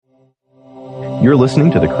You're listening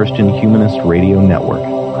to the Christian Humanist Radio Network,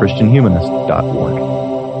 christianhumanist.org.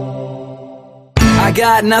 I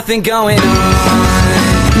got nothing going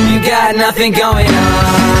on. You got nothing going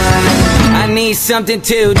on. I need something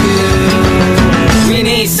to do. We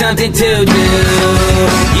need something to do. You should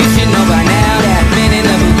know by now that man in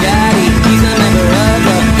the Bugatti, he's a member of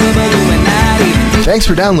the Illuminati. Thanks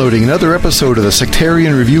for downloading another episode of the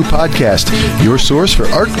Sectarian Review Podcast, your source for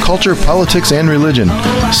art, culture, politics, and religion.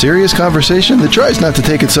 Serious conversation that tries not to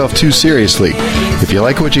take itself too seriously. If you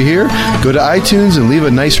like what you hear, go to iTunes and leave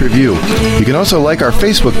a nice review. You can also like our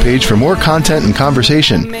Facebook page for more content and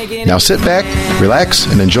conversation. Now sit back, relax,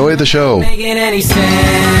 and enjoy the show. Making any sense?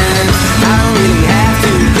 I don't really have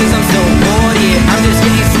to, cause I'm so bored here. I'm just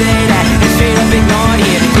getting stared at and straight up ignored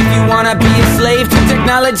here. If you wanna be a slave to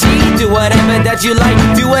technology, do whatever that you like,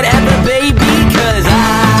 do whatever, baby, cause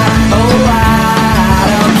I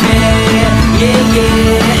don't care.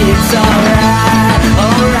 Yeah, it's alright.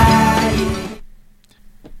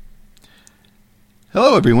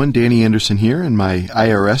 Hello everyone, Danny Anderson here in my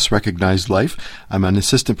IRS-recognized life. I'm an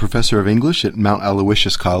assistant professor of English at Mount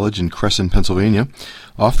Aloysius College in Crescent, Pennsylvania.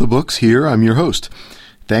 Off the books, here I'm your host.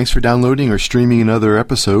 Thanks for downloading or streaming another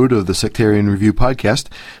episode of the Sectarian Review Podcast.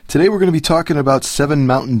 Today we're going to be talking about Seven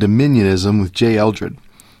Mountain Dominionism with Jay Eldred.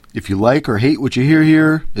 If you like or hate what you hear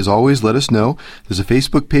here, as always, let us know. There's a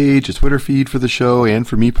Facebook page, a Twitter feed for the show, and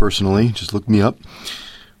for me personally. Just look me up.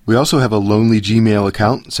 We also have a lonely Gmail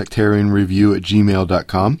account,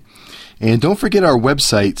 sectarianreview@gmail.com. And don't forget our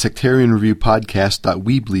website,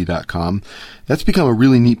 sectarianreviewpodcast.weebly.com. That's become a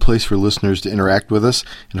really neat place for listeners to interact with us.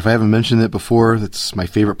 And if I haven't mentioned it before, that's my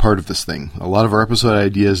favorite part of this thing. A lot of our episode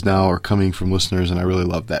ideas now are coming from listeners, and I really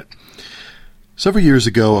love that. Several years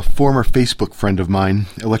ago, a former Facebook friend of mine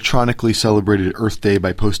electronically celebrated Earth Day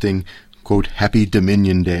by posting, quote, "Happy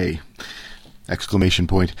Dominion Day!" Exclamation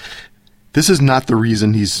point. This is not the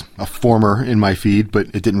reason he's a former in my feed, but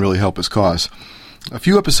it didn't really help his cause. A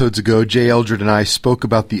few episodes ago, Jay Eldred and I spoke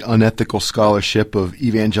about the unethical scholarship of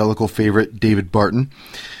evangelical favorite David Barton.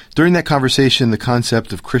 During that conversation, the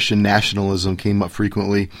concept of Christian nationalism came up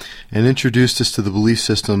frequently and introduced us to the belief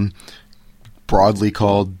system broadly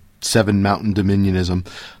called Seven Mountain Dominionism.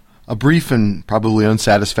 A brief and probably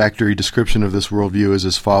unsatisfactory description of this worldview is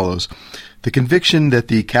as follows. The conviction that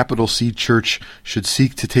the capital C Church should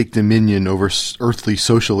seek to take dominion over earthly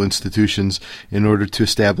social institutions in order to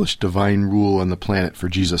establish divine rule on the planet for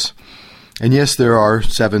Jesus. And yes, there are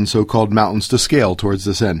 7 so-called mountains to scale towards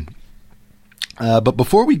this end. But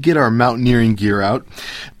before we get our mountaineering gear out,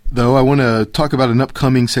 though, I want to talk about an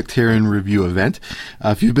upcoming Sectarian Review event.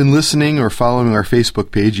 If you've been listening or following our Facebook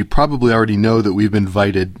page, you probably already know that we've been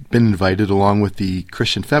invited along with the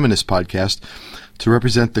Christian Feminist podcast to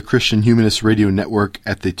represent the Christian Humanist Radio Network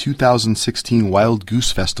at the 2016 Wild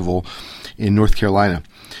Goose Festival in North Carolina.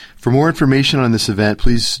 For more information on this event,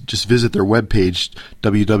 please just visit their webpage,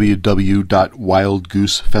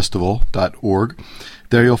 www.wildgoosefestival.org.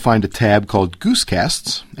 There you'll find a tab called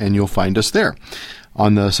Goosecasts, and you'll find us there.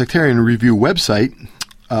 On the Sectarian Review website,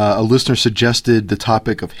 a listener suggested the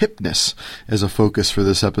topic of hipness as a focus for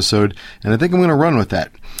this episode, and I think I'm going to run with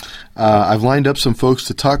that. I've lined up some folks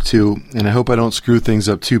to talk to, and I hope I don't screw things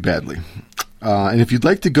up too badly. And if you'd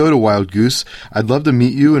like to go to Wild Goose, I'd love to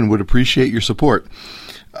meet you and would appreciate your support,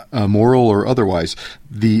 moral or otherwise.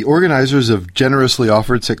 The organizers have generously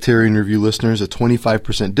offered Sectarian Review listeners a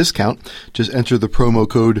 25% discount. Just enter the promo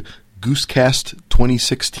code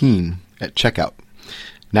GooseCast2016 at checkout.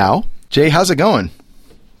 Now, Jay, how's it going?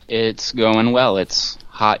 It's going well. It's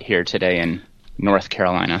hot here today in North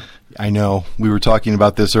Carolina. I know. We were talking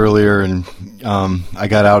about this earlier, and I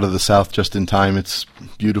got out of the South just in time. It's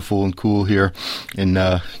beautiful and cool here in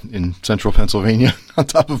central Pennsylvania on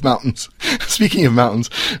top of mountains. Speaking of mountains,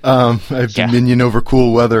 I have dominion over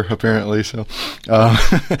cool weather, apparently. So,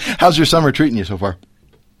 how's your summer treating you so far?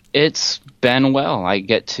 It's been well. I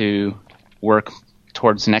get to work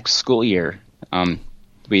towards next school year.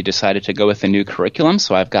 We decided to go with a new curriculum,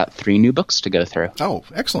 so I've got 3 new books to go through. Oh,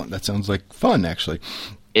 excellent. That sounds like fun, actually.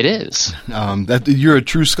 It is. You're a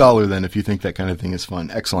true scholar, then, if you think that kind of thing is fun.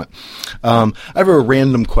 Excellent. I have a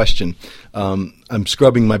random question. I'm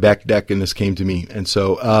scrubbing my back deck, and this came to me. And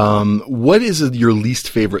so what is your least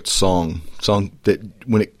favorite song that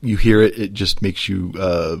when you hear it, it just makes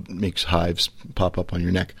hives pop up on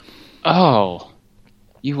your neck? Oh,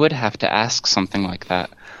 you would have to ask something like that.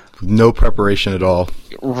 No preparation at all.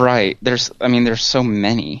 Right. There's so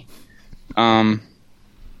many.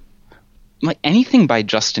 Like anything by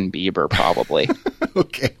Justin Bieber, probably.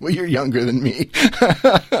 Okay. Well, you're younger than me.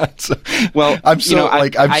 I'm so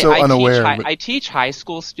unaware. I teach high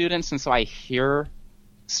school students, and so I hear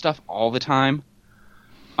stuff all the time.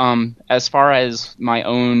 As far as my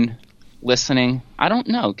own listening, I don't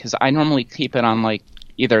know, because I normally keep it on like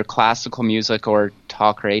either classical music or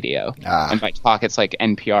talk radio. And by talk, it's like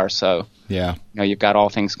NPR, so yeah, you've got all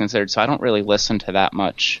things considered. So I don't really listen to that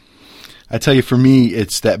much. I tell you, for me,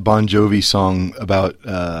 it's that Bon Jovi song about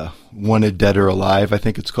Wanted Dead or Alive, I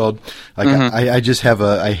think it's called. Like, I just have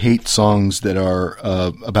I hate songs that are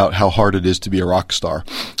about how hard it is to be a rock star.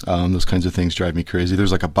 Those kinds of things drive me crazy.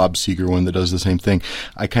 There's like a Bob Seger one that does the same thing.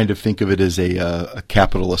 I kind of think of it as a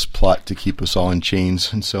capitalist plot to keep us all in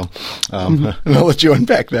chains. And so I'll let you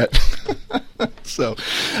unpack that. So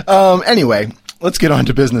anyway, let's get on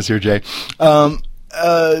to business here, Jay.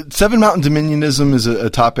 Seven Mountain Dominionism is a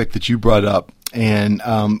topic that you brought up, and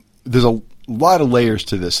there's a lot of layers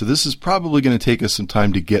to this. So this is probably going to take us some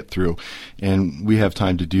time to get through, and we have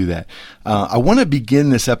time to do that. I want to begin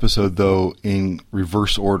this episode, though, in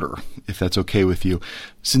reverse order, if that's okay with you.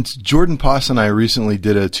 Since Jordan Poss and I recently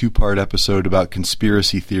did a 2-part episode about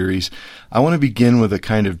conspiracy theories, I want to begin with a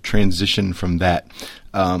kind of transition from that.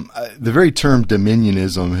 The very term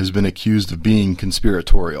Dominionism has been accused of being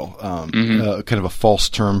conspiratorial, kind of a false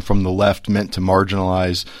term from the left meant to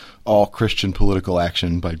marginalize all Christian political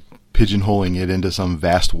action by pigeonholing it into some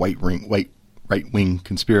vast right-wing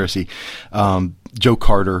conspiracy. Joe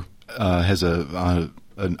Carter has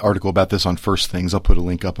an article about this on First Things. I'll put a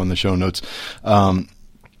link up on the show notes.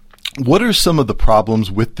 What are some of the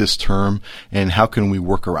problems with this term, and how can we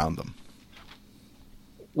work around them?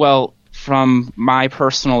 Well, from my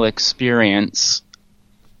personal experience,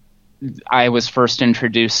 I was first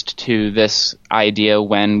introduced to this idea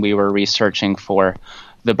when we were researching for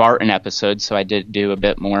the Barton episode, so I did do a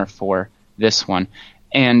bit more for this one.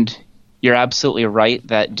 And you're absolutely right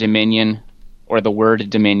that dominion, or the word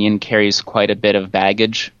dominion, carries quite a bit of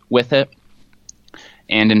baggage with it.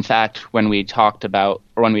 And in fact, when we talk about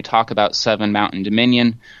Seven Mountain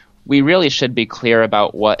Dominion, we really should be clear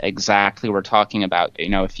about what exactly we're talking about.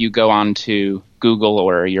 If you go on to Google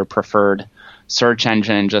or your preferred search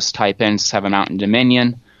engine and just type in Seven Mountain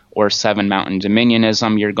Dominion or Seven Mountain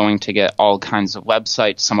Dominionism, you're going to get all kinds of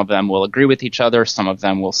websites. Some of them will agree with each other. Some of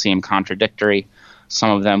them will seem contradictory.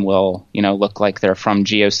 Some of them will, look like they're from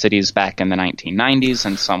GeoCities back in the 1990s,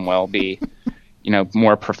 and some will be,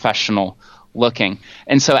 more professional looking.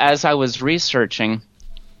 And so as I was researching,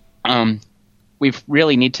 we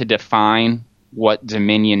really need to define what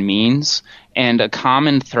dominion means. And a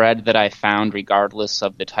common thread that I found, regardless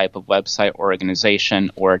of the type of website,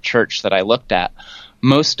 organization, or church that I looked at,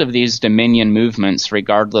 most of these dominion movements,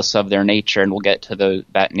 regardless of their nature, and we'll get to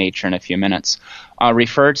that nature in a few minutes,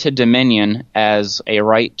 refer to dominion as a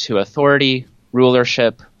right to authority,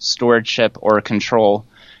 rulership, stewardship, or control.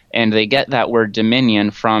 And they get that word dominion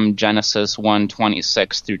from Genesis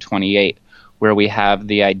 1:26 through 28, where we have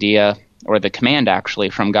the idea, or the command actually,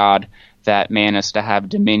 from God that man is to have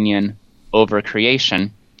dominion over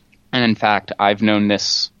creation. And in fact, I've known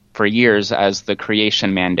this for years as the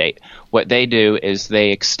creation mandate. What they do is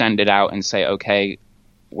they extend it out and say, okay,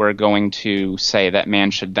 we're going to say that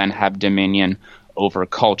man should then have dominion over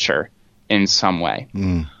culture in some way.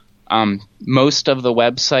 Most of the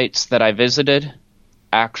websites that I visited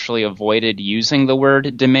actually avoided using the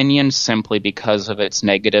word dominion simply because of its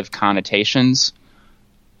negative connotations,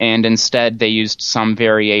 and instead they used some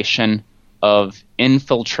variation of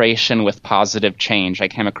infiltration with positive change. I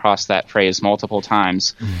came across that phrase multiple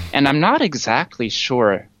times, and I'm not exactly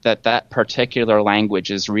sure that particular language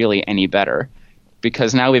is really any better,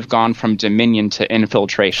 because now we've gone from dominion to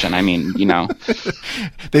infiltration. I mean,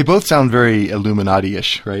 They both sound very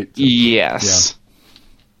Illuminati-ish, right? So, yes.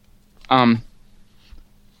 Yeah.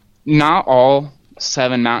 Not all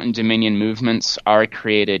Seven Mountain Dominion movements are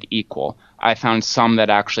created equal. I found some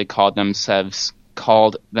that actually called themselves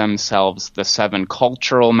the Seven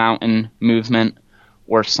Cultural Mountain Movement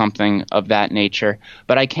or something of that nature.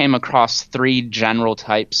 But I came across 3 general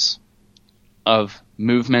types of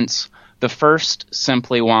movements. The first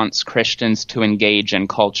simply wants Christians to engage in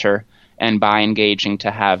culture, and by engaging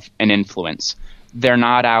to have an influence. They're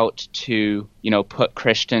not out to, put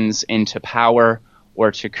Christians into power or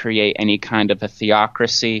to create any kind of a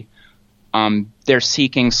theocracy. They're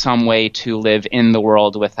seeking some way to live in the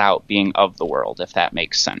world without being of the world, if that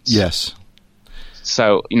makes sense. Yes.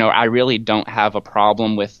 So, I really don't have a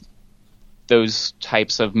problem with those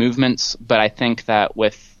types of movements, but I think that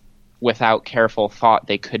without careful thought,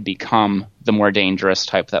 they could become the more dangerous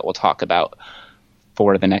type that we'll talk about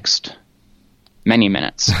for the next many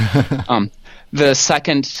minutes. The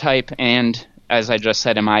second type, and as I just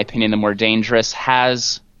said, in my opinion, the more dangerous,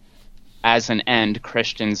 has as an end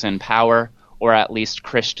Christians in power, or at least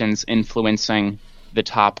Christians influencing the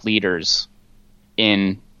top leaders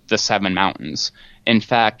in the 7 mountains. In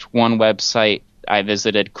fact, one website I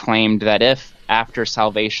visited claimed that if, after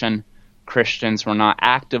salvation, Christians were not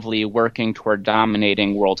actively working toward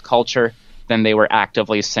dominating world culture, then they were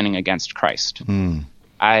actively sinning against Christ.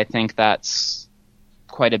 I think that's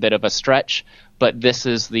quite a bit of a stretch, but this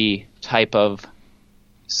is the type of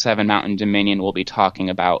 7 mountain dominion we'll be talking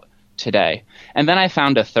about today. And then I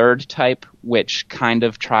found a third type which kind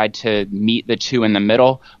of tried to meet the two in the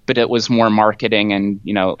middle, but it was more marketing and,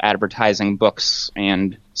 advertising books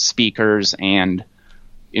and speakers and,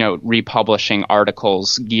 republishing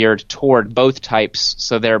articles geared toward both types.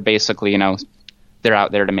 So they're basically, they're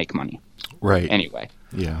out there to make money. Right. Anyway.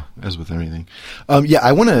 Yeah, as with everything.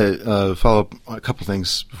 I want to follow up on a couple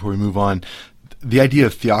things before we move on. The idea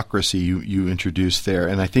of theocracy you introduced there,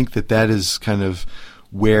 and I think that is kind of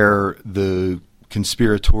where the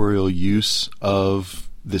conspiratorial use of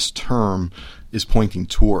this term is pointing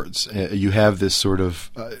towards. You have this sort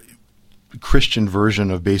of Christian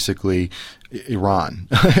version of basically Iran,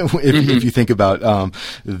 if you think about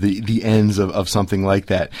the ends of something like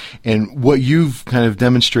that. And what you've kind of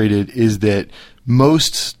demonstrated is that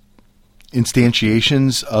most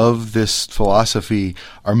instantiations of this philosophy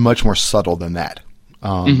are much more subtle than that.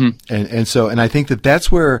 And I think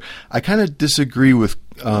that's where I kind of disagree with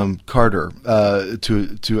Carter.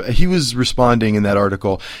 He was responding in that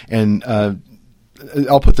article, and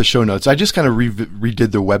I'll put the show notes. I just kind of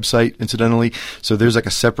redid their website, incidentally. So there's like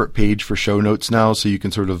a separate page for show notes now, so you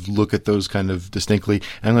can sort of look at those kind of distinctly.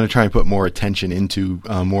 And I'm going to try and put more attention into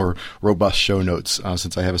more robust show notes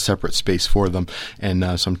since I have a separate space for them. And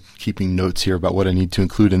so I'm keeping notes here about what I need to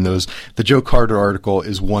include in those. The Joe Carter article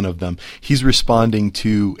is one of them. He's responding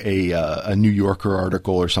to a New Yorker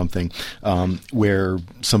article or something where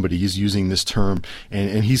somebody is using this term,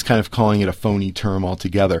 and he's kind of calling it a phony term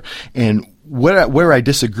altogether. And where I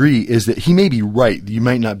disagree is that he may be right. You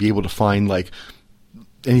might not be able to find like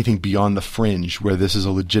anything beyond the fringe where this is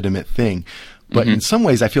a legitimate thing. But in some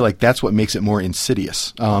ways, I feel like that's what makes it more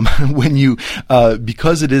insidious. When you,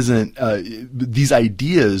 because it isn't, these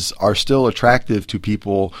ideas are still attractive to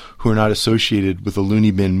people who are not associated with the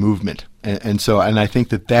loony bin movement. And I think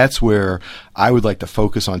that's where I would like to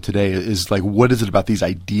focus on today is like, what is it about these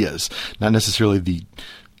ideas? Not necessarily the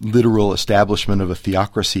literal establishment of a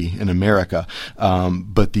theocracy in America,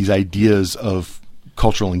 but these ideas of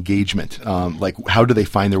cultural engagement, like how do they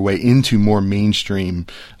find their way into more mainstream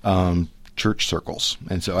church circles?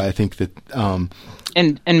 And so I think that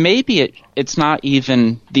and maybe it's not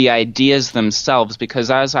even the ideas themselves, because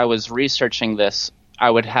as I was researching this, I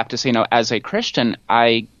would have to say, as a Christian,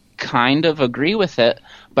 I kind of agree with it,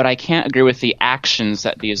 but I can't agree with the actions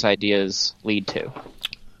that these ideas lead to.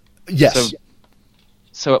 Yes.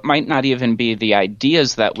 So it might not even be the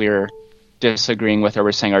ideas that we're disagreeing with or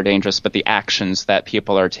we're saying are dangerous, but the actions that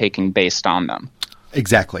people are taking based on them.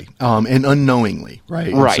 Exactly. And unknowingly,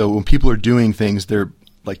 right? Right. And so when people are doing things, they're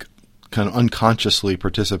like kind of unconsciously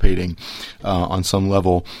participating on some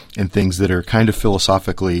level in things that are kind of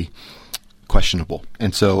philosophically questionable.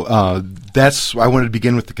 And so that's why I wanted to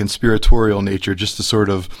begin with the conspiratorial nature, just to sort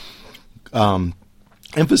of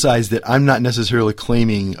emphasize that I'm not necessarily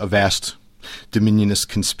claiming a vast Dominionist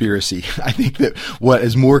conspiracy. I think that what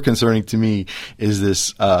is more concerning to me is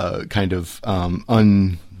this kind of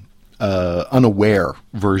unaware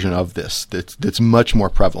version of this that's much more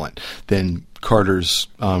prevalent than Carter's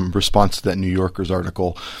response to that New Yorker's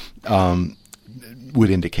article would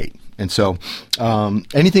indicate. And so,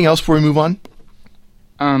 anything else before we move on?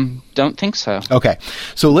 Don't think so. Okay.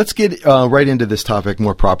 So let's get right into this topic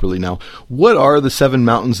more properly now. What are the 7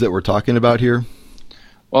 mountains that we're talking about here?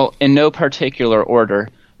 Well, in no particular order,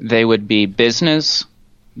 they would be business,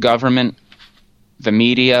 government, the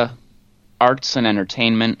media, arts and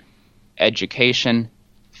entertainment, education,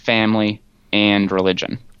 family, and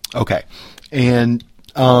religion. Okay. And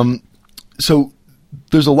so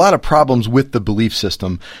there's a lot of problems with the belief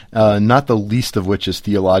system, not the least of which is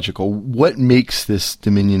theological. What makes this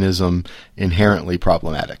dominionism inherently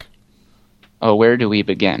problematic? Oh, where do we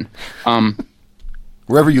begin?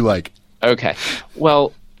 Wherever you like. Okay.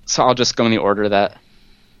 Well, so I'll just go in the order that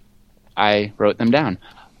I wrote them down.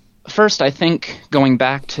 First, I think going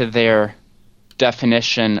back to their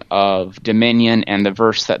definition of dominion and the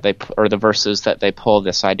verses that they pull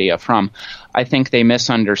this idea from, I think they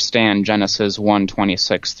misunderstand Genesis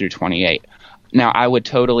 1:26 through 28. Now, I would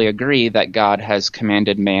totally agree that God has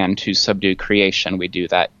commanded man to subdue creation. We do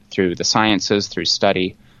that through the sciences, through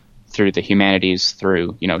study, through the humanities,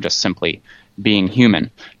 through, just simply being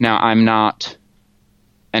human. Now, I'm not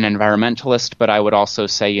an environmentalist, but I would also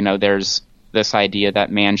say, there's this idea that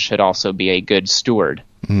man should also be a good steward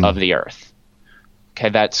of the earth. Okay,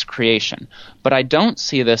 that's creation. But I don't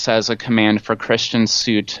see this as a command for Christians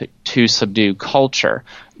to subdue culture,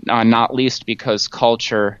 not least because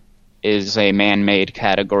culture is a man-made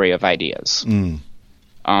category of ideas.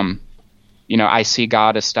 I see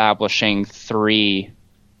God establishing three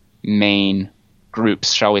main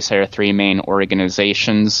groups, shall we say, or three main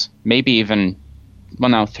organizations, maybe even,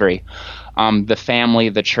 three. The family,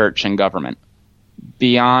 the church, and government.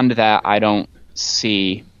 Beyond that, I don't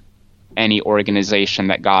see any organization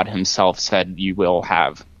that God himself said you will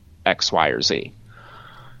have X, Y, or Z.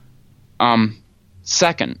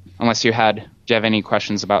 Second, do you have any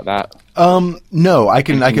questions about that? No, I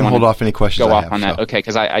can hold off any questions. Go off on that, okay?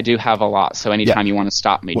 Because I do have a lot. So anytime you want to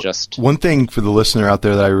stop me, just one thing for the listener out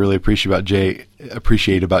there that I really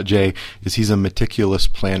appreciate about Jay is he's a meticulous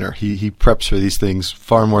planner. He preps for these things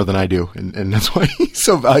far more than I do, and that's why he's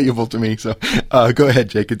so valuable to me. So go ahead,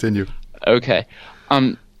 Jay, continue. Okay,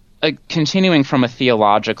 continuing from a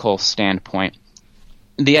theological standpoint.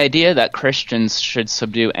 The idea that Christians should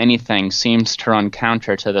subdue anything seems to run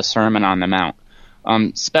counter to the Sermon on the Mount,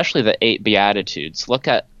 especially the 8 Beatitudes. Look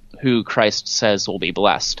at who Christ says will be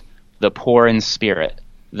blessed: the poor in spirit,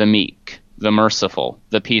 the meek, the merciful,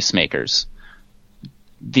 the peacemakers.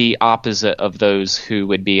 The opposite of those who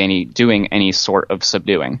would be doing any sort of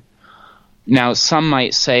subduing. Now, some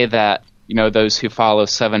might say that those who follow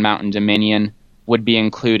Seven Mountain Dominion would be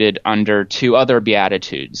included under 2 other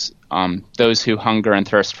Beatitudes, those who hunger and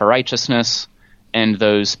thirst for righteousness, and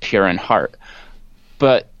those pure in heart.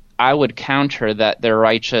 But I would counter that their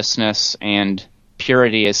righteousness and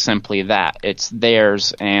purity is simply that. It's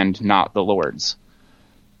theirs and not the Lord's.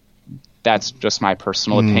 That's just my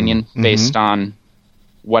personal opinion based on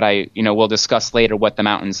what we'll discuss later what the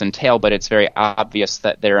mountains entail, but it's very obvious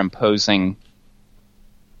that they're imposing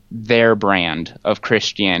their brand of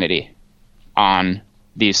Christianity on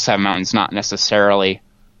these 7 mountains, not necessarily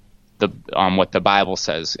what the Bible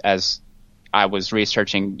says. As I was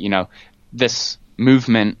researching, this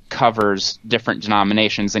movement covers different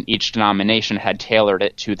denominations, and each denomination had tailored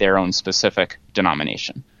it to their own specific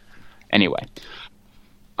denomination. Anyway,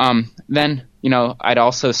 then, I'd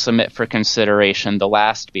also submit for consideration the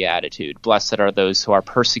last beatitude: blessed are those who are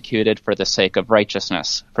persecuted for the sake of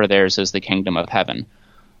righteousness, for theirs is the kingdom of heaven.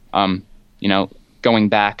 Going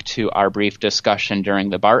back to our brief discussion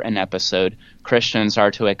during the Barton episode, Christians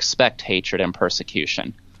are to expect hatred and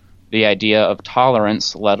persecution. The idea of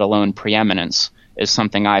tolerance, let alone preeminence, is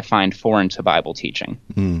something I find foreign to Bible teaching.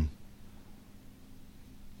 In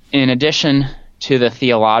addition to the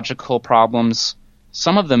theological problems,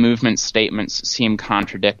 some of the movement's statements seem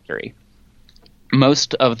contradictory.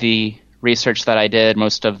 Most of the research that I did,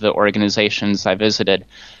 most of the organizations I visited,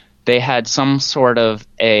 they had some sort of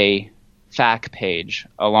a fact page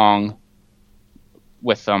along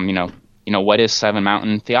with them, what is Seven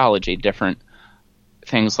Mountain theology, different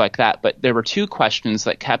things like that. But there were 2 questions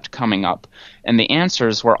that kept coming up, and the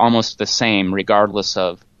answers were almost the same regardless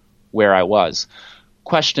of where I was.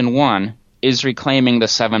 Question 1, is reclaiming the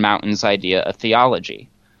 7 mountains idea a theology?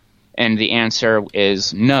 And the answer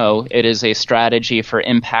is no, it is a strategy for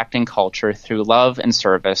impacting culture through love and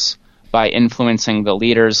service by influencing the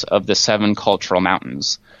leaders of the 7 cultural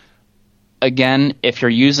mountains. Again, if you're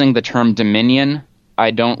using the term dominion, I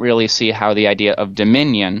don't really see how the idea of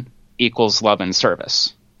dominion equals love and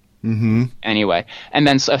service. Anyway, and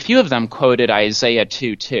then a few of them quoted Isaiah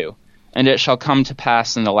 2:2. And it shall come to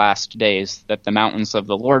pass in the last days that the mountains of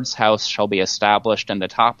the Lord's house shall be established in the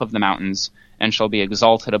top of the mountains, and shall be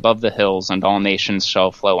exalted above the hills, and all nations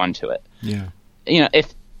shall flow unto it. Yeah.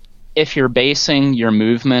 If you're basing your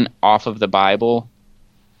movement off of the Bible,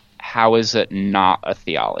 how is it not a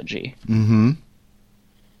theology?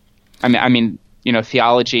 I mean,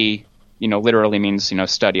 theology, literally means,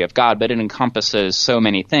 study of God, but it encompasses so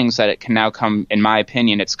many things that it can now come, in my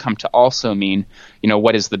opinion, it's come to also mean,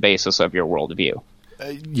 what is the basis of your worldview?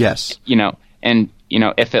 Yes.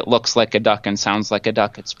 If it looks like a duck and sounds like a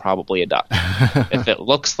duck, it's probably a duck. If it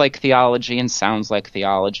looks like theology and sounds like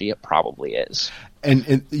theology, it probably is. And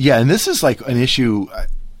this is like an issue.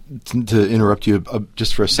 To interrupt you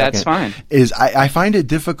just for a second. That's fine. Is I find it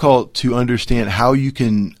difficult to understand how you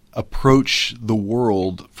can approach the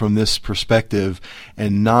world from this perspective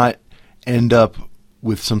and not end up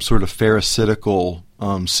with some sort of pharisaical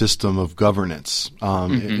system of governance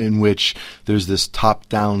in which there's this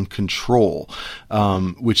top-down control,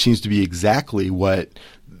 which seems to be exactly what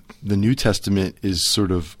the New Testament is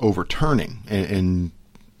sort of overturning and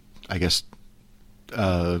I guess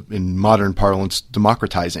in modern parlance,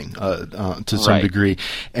 democratizing to some degree.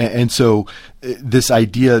 And so this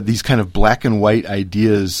idea, these kind of black and white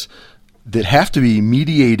ideas that have to be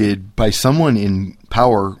mediated by someone in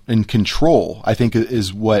power and control, I think,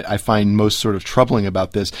 is what I find most sort of troubling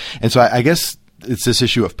about this. And so I guess it's this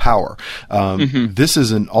issue of power. This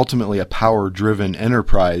is ultimately a power-driven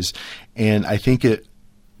enterprise, and I think it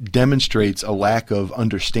demonstrates a lack of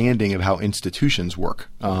understanding of how institutions work.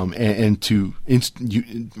 And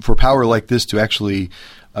for power like this to actually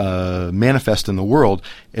manifest in the world,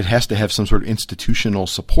 it has to have some sort of institutional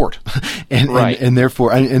support. and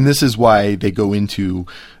therefore, and this is why they go into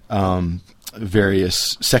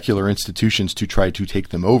various secular institutions to try to take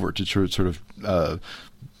them over, to sort of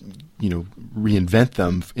reinvent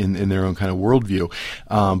them in their own kind of worldview.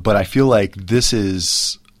 But I feel like this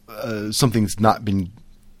is something that's not been.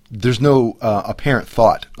 There's no apparent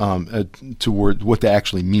thought toward what that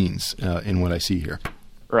actually means in what I see here.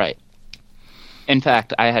 Right. In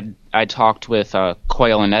fact, I talked with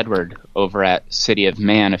Coyle and Edward over at City of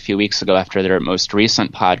Man a few weeks ago after their most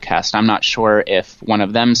recent podcast. I'm not sure if one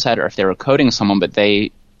of them said or if they were quoting someone, but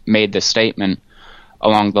they made the statement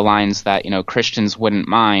along the lines that, Christians wouldn't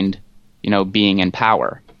mind, being in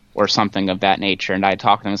power or something of that nature. And I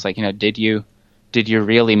talked to them, it's like, did you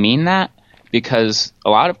really mean that? Because a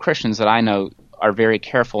lot of Christians that I know are very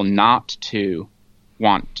careful not to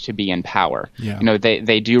want to be in power. Yeah.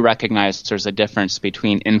 They do recognize there's a difference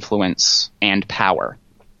between influence and power.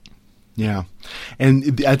 Yeah. And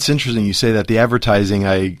that's interesting you say that. The advertising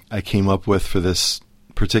I came up with for this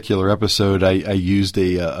particular episode, I used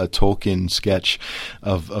a Tolkien sketch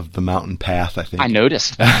of the mountain path, I think. I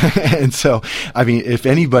noticed. And so, I mean, if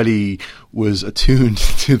anybody was attuned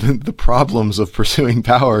to the problems of pursuing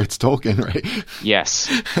power, it's Tolkien, right?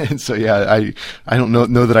 Yes. And so, yeah, I don't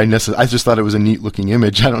know that I just thought it was a neat looking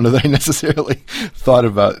image. I don't know that I necessarily thought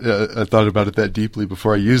about it that deeply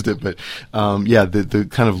before I used it. But, the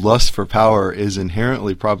kind of lust for power is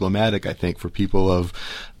inherently problematic, I think, for people of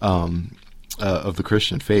the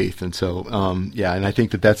Christian faith. And so, and I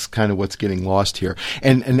think that's kind of what's getting lost here.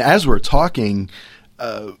 And as we're talking,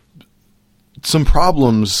 some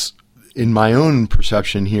problems in my own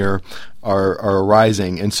perception here are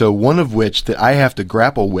arising. And so one of which that I have to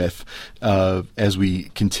grapple with as we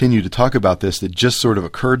continue to talk about this, that just sort of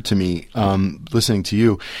occurred to me listening to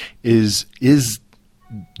you, is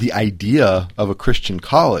the idea of a Christian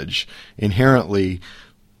college inherently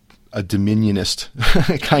a Dominionist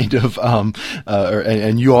kind of,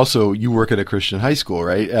 and you work at a Christian high school,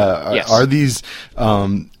 right? Yes. Are these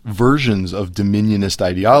versions of Dominionist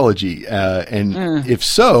ideology? If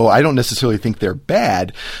so, I don't necessarily think they're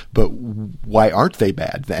bad, but why aren't they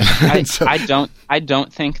bad then? I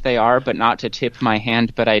don't think they are, but not to tip my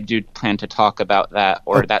hand, but I do plan to talk about that,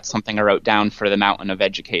 or that's something I wrote down for the Mountain of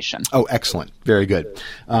Education. Oh, excellent. Very good.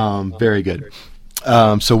 Very good.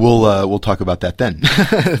 So we'll talk about that then.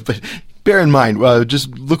 But bear in mind, just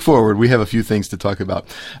look forward. We have a few things to talk about.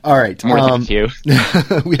 All right. More than a few.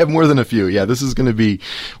 We have more than a few. Yeah, this is going to be,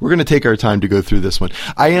 we're going to take our time to go through this one.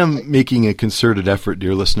 I am making a concerted effort,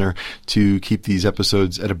 dear listener, to keep these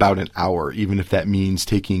episodes at about an hour, even if that means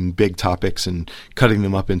taking big topics and cutting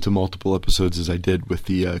them up into multiple episodes as I did with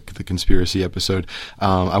the conspiracy episode.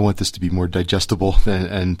 I want this to be more digestible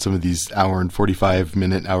and some of these hour and 45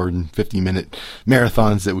 minute, hour and 50 minute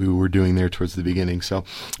marathons that we were doing there towards the beginning. So,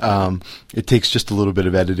 it takes just a little bit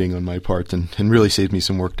of editing on my part and really saves me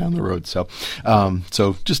some work down the road. So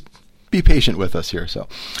just be patient with us here. So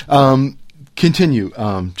continue,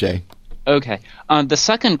 Jay. Okay. The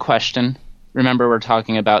second question, remember we're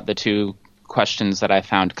talking about the two questions that I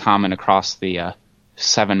found common across the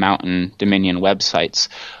Seven Mountain Dominion websites.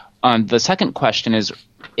 The second question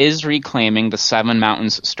is reclaiming the Seven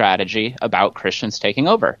Mountains strategy about Christians taking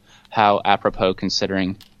over? How apropos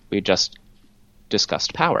considering we just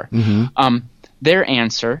discussed power. Mm-hmm. Their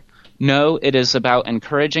answer, no, it is about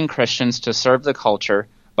encouraging Christians to serve the culture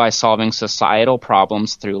by solving societal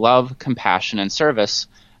problems through love, compassion, and service,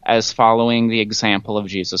 as following the example of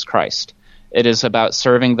Jesus Christ. It is about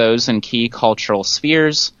serving those in key cultural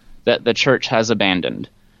spheres that the church has abandoned.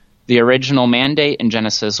 The original mandate in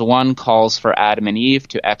Genesis 1 calls for Adam and Eve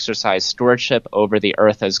to exercise stewardship over the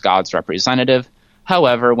earth as God's representative.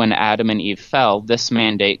 However, when Adam and Eve fell, this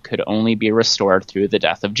mandate could only be restored through the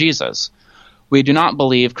death of Jesus. We do not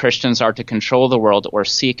believe Christians are to control the world or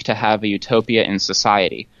seek to have a utopia in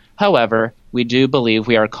society. However, we do believe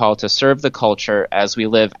we are called to serve the culture as we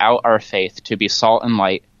live out our faith to be salt and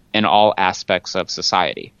light in all aspects of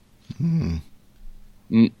society.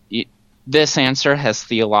 This answer has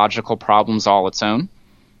theological problems all its own.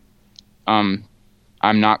 I'm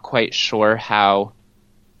not quite sure how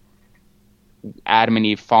Adam and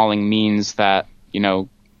Eve falling means that,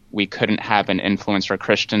 we couldn't have an influence, or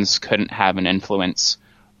Christians couldn't have an influence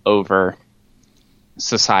over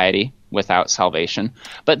society without salvation.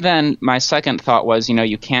 But then my second thought was,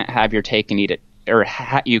 you can't have your cake and eat it, or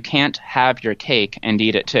you can't have your cake and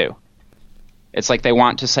eat it too. It's like they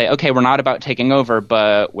want to say, okay, we're not about taking over,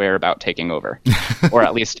 but we're about taking over, or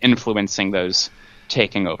at least influencing those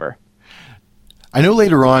taking over. I know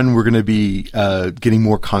later on we're going to be getting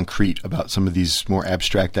more concrete about some of these more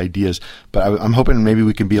abstract ideas, but I'm hoping maybe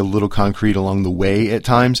we can be a little concrete along the way at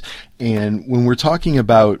times. And when we're talking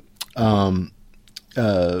about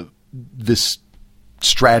this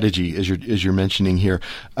strategy, as you're mentioning here,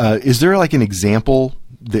 is there like an example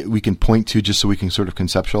that we can point to just so we can sort of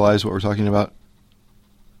conceptualize what we're talking about?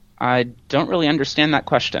 I don't really understand that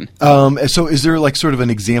question. So is there like sort of an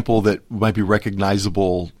example that might be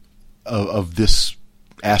recognizable of this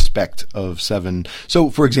aspect of seven?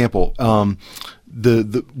 So, for example,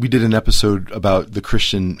 we did an episode about the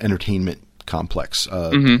Christian entertainment complex.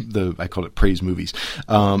 I called it praise movies.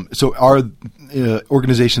 So are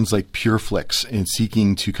organizations like PureFlix and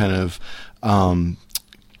seeking to kind of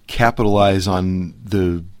capitalize on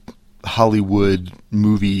the Hollywood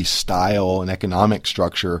movie style and economic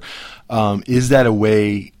structure, is that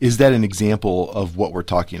an example of what we're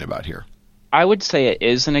talking about here? I would say it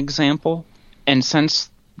is an example. And since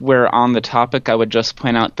we're on the topic, I would just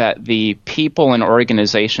point out that the people and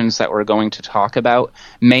organizations that we're going to talk about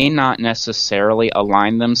may not necessarily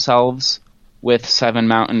align themselves with Seven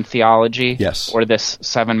Mountain theology, yes, or this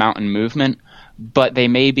Seven Mountain movement, but they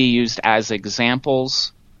may be used as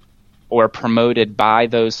examples or promoted by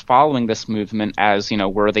those following this movement as,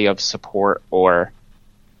 worthy of support or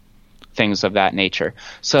things of that nature.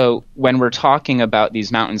 So when we're talking about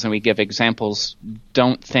these mountains and we give examples,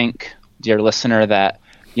 don't think, dear listener, that,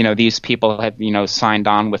 these people have, signed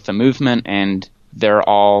on with the movement and they're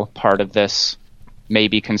all part of this,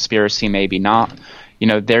 maybe conspiracy, maybe not.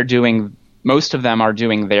 Most of them are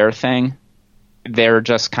doing their thing. They're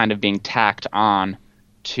just kind of being tacked on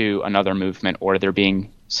to another movement, or they're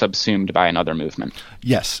being subsumed by another movement.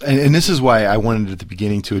 Yes, and this is why I wanted at the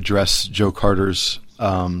beginning to address Joe Carter's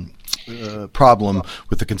problem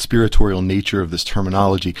with the conspiratorial nature of this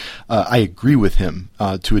terminology. I agree with him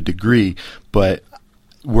to a degree, but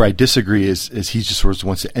where I disagree is he just sort of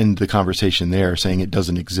wants to end the conversation there, saying it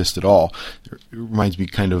doesn't exist at all. It reminds me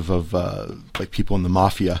kind of like people in the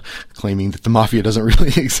mafia claiming that the mafia doesn't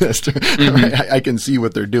really exist. Right? I can see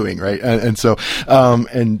what they're doing, right? And so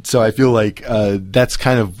I feel like that's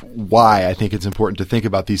kind of why I think it's important to think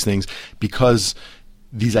about these things, because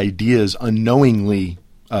these ideas unknowingly,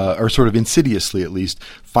 or sort of insidiously at least,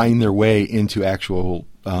 find their way into actual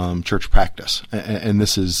church practice, and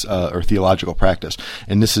this is or theological practice,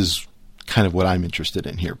 and this is kind of what I'm interested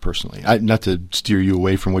in here personally. Not to steer you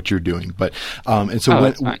away from what you're doing, but and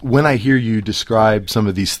so when I hear you describe some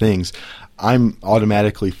of these things, I'm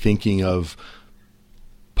automatically thinking of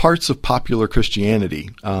parts of popular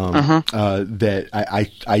Christianity that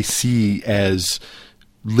I see as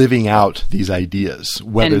living out these ideas,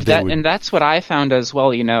 and that's what I found as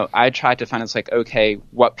well. I tried to find, it's like, okay,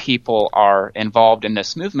 what people are involved in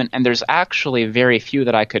this movement, and there's actually very few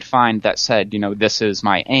that I could find that said, this is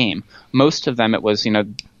my aim. Most of them, it was,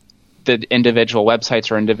 the individual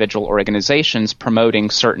websites or individual organizations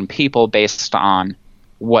promoting certain people based on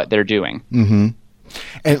what they're doing. Mm-hmm.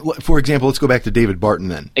 And for example, let's go back to David Barton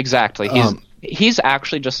then. Exactly. He's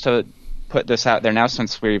actually, just to put this out there now,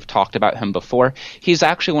 since we've talked about him before, he's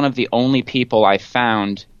actually one of the only people I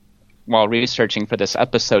found while researching for this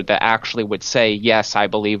episode that actually would say, yes, I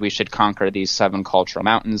believe we should conquer these 7 cultural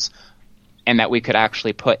mountains, and that we could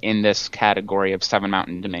actually put in this category of 7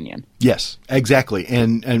 Mountain Dominion. Yes, exactly.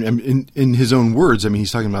 And in his own words, I mean,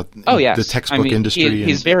 he's talking about the textbook industry.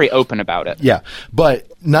 He's very open about it. Yeah, but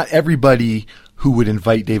not everybody who would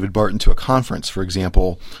invite David Barton to a conference, for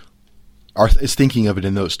example, is thinking of it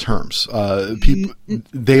in those terms. People,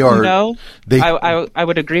 they are. No, I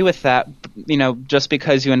would agree with that. Just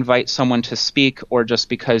because you invite someone to speak, or just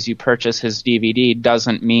because you purchase his DVD,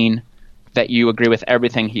 doesn't mean that you agree with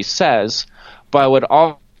everything he says. But I would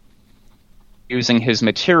all using his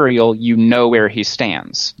material, where he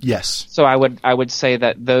stands. Yes. So I would say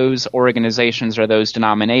that those organizations or those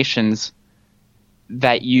denominations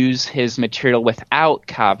that use his material without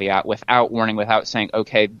caveat, without warning, without saying,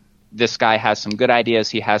 okay, this guy has some good ideas,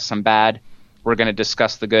 he has some bad, we're going to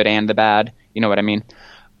discuss the good and the bad, you know what I mean?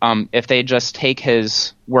 If they just take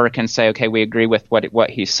his work and say, okay, we agree with what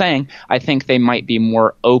he's saying, I think they might be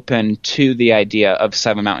more open to the idea of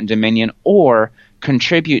 7 Mountain Dominion, or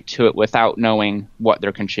contribute to it without knowing what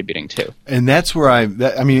they're contributing to. And that's where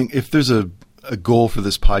if there's a a goal for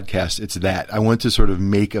this podcast, it's that I want to sort of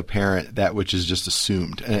make apparent that which is just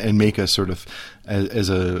assumed, and make us sort of, as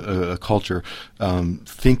a culture,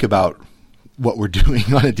 think about what we're doing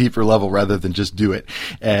on a deeper level rather than just do it.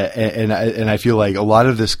 And I feel like a lot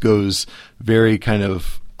of this goes very kind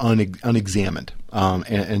of unexamined.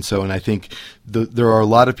 And I think there are a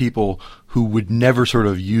lot of people who would never sort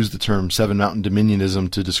of use the term Seven Mountain Dominionism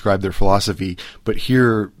to describe their philosophy, but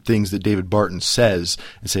hear things that David Barton says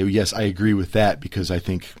and say, well, yes, I agree with that because I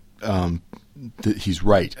think that he's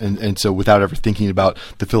right. And so without ever thinking about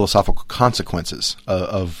the philosophical consequences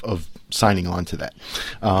of signing on to that.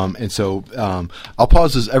 I'll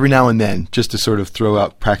pause this every now and then just to sort of throw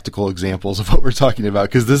out practical examples of what we're talking about,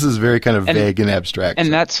 because this is very kind of vague and abstract.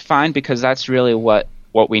 And that's fine, because that's really what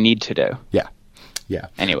we need to do. Yeah. Yeah.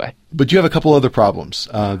 Anyway. But you have a couple other problems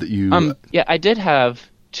that you... Yeah, I did have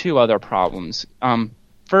two other problems.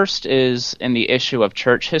 First is in the issue of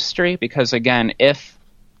church history, because again, if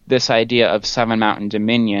this idea of Seven Mountain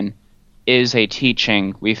Dominion is a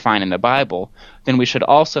teaching we find in the Bible, then we should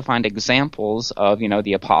also find examples of,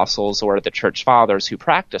 the apostles or the church fathers who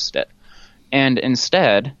practiced it. And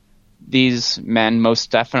instead, these men most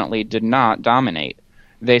definitely did not dominate.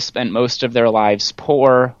 They spent most of their lives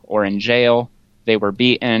poor or in jail. They were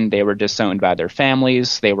beaten, they were disowned by their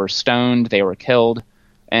families, they were stoned, they were killed,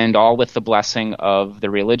 and all with the blessing of the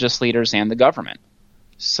religious leaders and the government.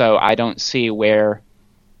 So I don't see where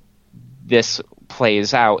this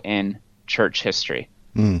plays out in church history.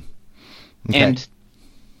 Okay.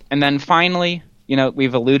 And then finally,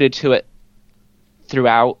 we've alluded to it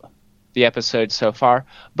throughout the episode so far,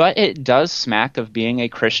 but it does smack of being a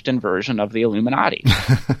Christian version of the Illuminati.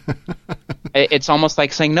 It's almost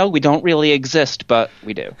like saying, no, we don't really exist, but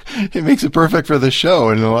we do. It makes it perfect for the show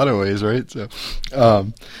in a lot of ways, right? So,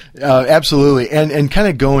 absolutely. And kind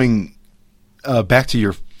of going back to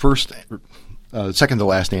your second to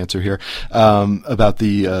last answer here, about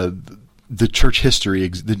the church history,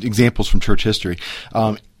 the examples from church history.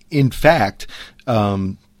 In fact,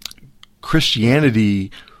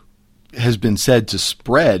 Christianity has been said to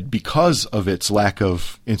spread because of its lack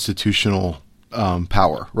of institutional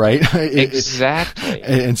power, right? Exactly.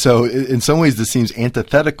 And so in some ways this seems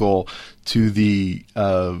antithetical to the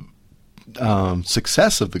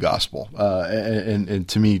success of the gospel, and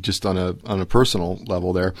to me, just on a personal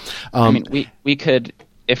level there. We could,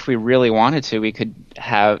 if we really wanted to, we could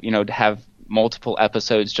have multiple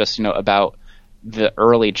episodes just about the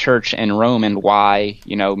early church in Rome and why,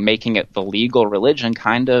 making it the legal religion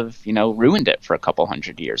kind of, ruined it for a couple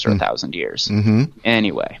hundred years or 1,000 years. Mm-hmm.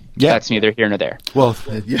 Anyway, yeah. That's neither here nor there. Well,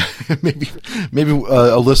 yeah, maybe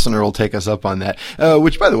a listener will take us up on that,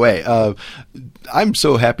 which, by the way, I'm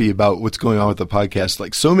so happy about what's going on with the podcast.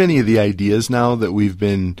 Like, so many of the ideas now that we've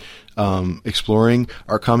been exploring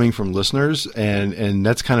are coming from listeners, and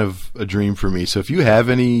that's kind of a dream for me. So if you have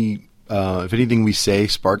if anything we say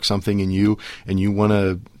sparks something in you and you want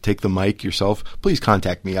to take the mic yourself, please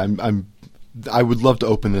contact me. I would love to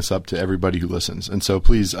open this up to everybody who listens. And so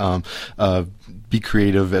please be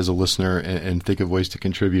creative as a listener and think of ways to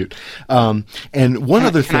contribute. And one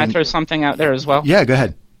other thing. Can I throw something out there as well? Yeah, go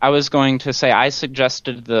ahead. I was going to say I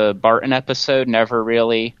suggested the Barton episode, never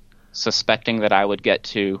really suspecting that I would get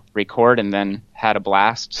to record, and then had a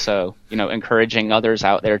blast. So, encouraging others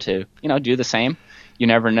out there to, do the same. You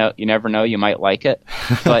never know. You might like it.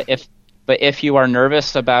 But if you are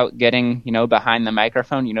nervous about getting, behind the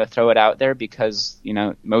microphone, throw it out there, because,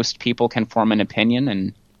 most people can form an opinion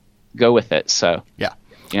and go with it. So, yeah.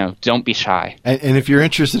 Don't be shy. And if you're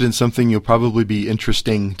interested in something, you'll probably be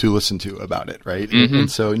interesting to listen to about it, right? Mm-hmm.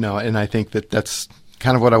 And so, and I think that's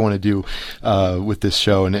kind of what I want to do with this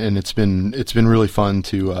show, and it's been really fun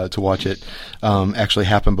to watch it actually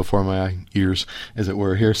happen before my ears, as it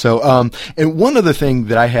were, here. So, and one other thing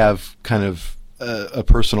that I have kind of a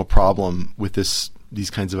personal problem with these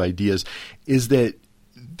kinds of ideas is that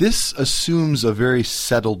this assumes a very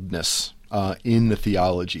settledness in the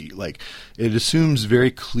theology. Like, it assumes very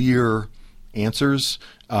clear answers.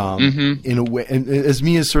 In a way, and as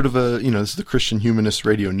me as sort of this is the Christian Humanist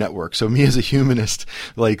Radio Network. So me as a humanist,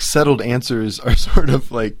 like, settled answers are sort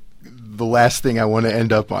of like the last thing I want to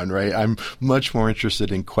end up on, right? I'm much more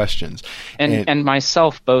interested in questions. And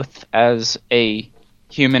myself, both as a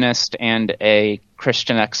humanist and a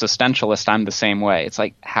Christian existentialist, I'm the same way. It's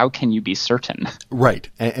like, how can you be certain? Right.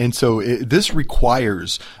 And so this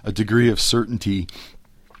requires a degree of certainty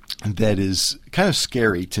that is kind of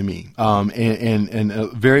scary to me,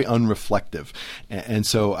 and very unreflective. And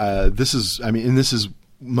so this is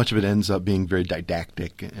much of it ends up being very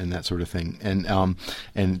didactic and that sort of thing.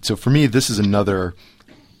 And so for me, this is another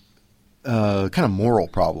kind of moral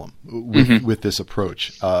problem with this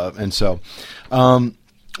approach. And so,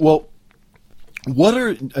 well, what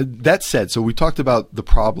are, that said, so we talked about the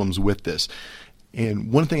problems with this.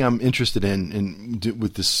 And one thing I'm interested in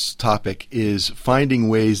with this topic is finding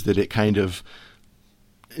ways that it kind of,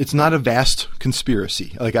 it's not a vast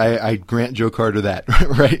conspiracy. Like I grant Joe Carter that,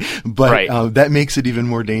 right? But that makes it even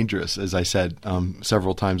more dangerous, as I said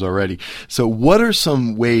several times already. So what are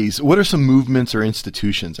some ways, what are some movements or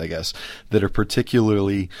institutions, I guess, that are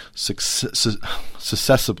particularly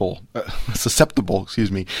susceptible,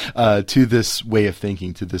 to this way of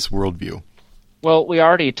thinking, to this worldview? Well, we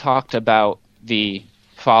already talked about the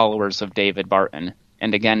followers of David Barton,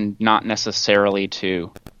 and again, not necessarily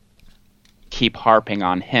to keep harping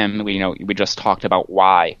on him. We just talked about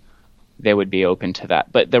why they would be open to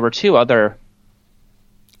that. But there were two other,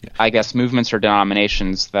 I guess, movements or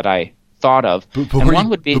denominations that I thought of. And one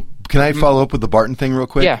would be... Can I follow up with the Barton thing real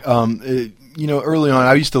quick? Yeah. Early on,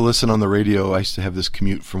 I used to listen on the radio. I used to have this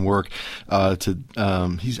commute from work I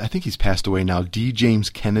think he's passed away now, D. James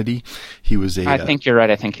Kennedy. He was I think you're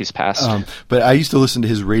right. I think he's passed. But I used to listen to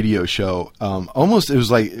his radio show. Almost, it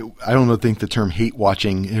was like, I don't think the term hate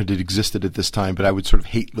watching it existed at this time, but I would sort of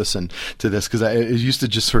hate listen to this because it used to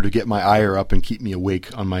just sort of get my ire up and keep me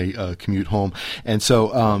awake on my commute home. And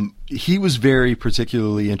so, he was very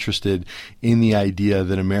particularly interested in the idea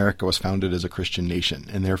that America was founded as a Christian nation,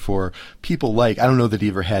 and therefore people I don't know that he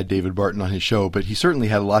ever had David Barton on his show, but he certainly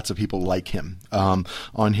had lots of people like him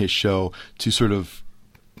on his show to sort of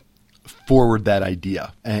forward that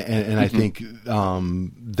idea. And I think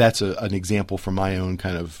that's an example from my own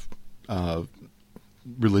kind of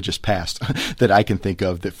religious past that I can think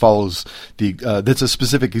of that follows that's a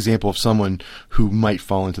specific example of someone who might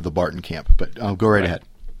fall into the Barton camp. But go right ahead.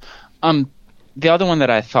 The other one that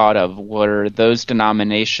I thought of were those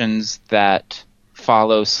denominations that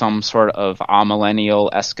follow some sort of amillennial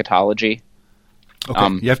eschatology.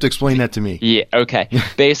 Okay, you have to explain that to me. Yeah, okay.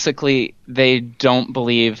 Basically, they don't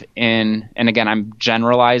believe in, and again, I'm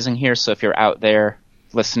generalizing here, so if you're out there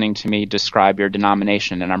listening to me describe your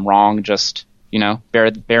denomination and I'm wrong, just,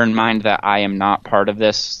 bear in mind that I am not part of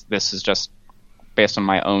this. This is just based on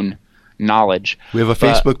my own knowledge. We have a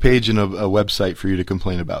Facebook page and a website for you to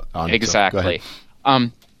complain about. Exactly.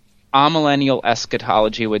 So amillennial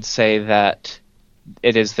eschatology would say that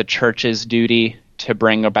it is the church's duty to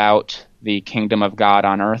bring about the kingdom of God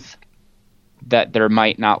on earth, that there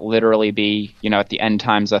might not literally be, at the end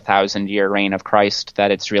times, 1,000-year reign of Christ,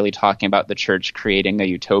 that it's really talking about the church creating a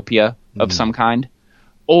utopia of some kind,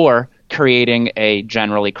 or creating a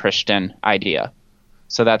generally Christian idea.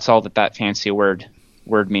 So that's all that fancy word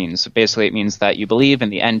means. Basically, it means that you believe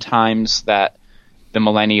in the end times, that the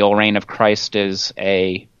millennial reign of Christ is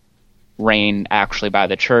a reign actually by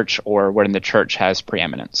the church, or when the church has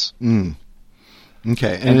preeminence.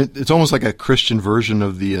 Okay, and it's almost like a Christian version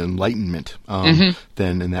of the Enlightenment,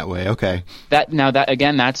 then, in that way. Okay.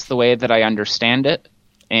 That's the way that I understand it,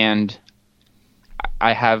 and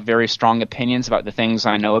I have very strong opinions about the things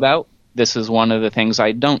I know about. This is one of the things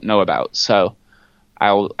I don't know about, so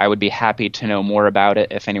I would be happy to know more about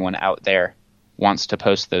it if anyone out there wants to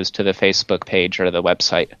post those to the Facebook page or the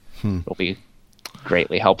website. It'll be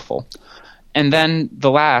greatly helpful. And then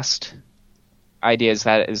the last idea is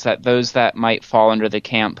that those that might fall under the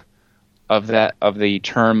camp of the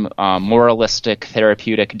term moralistic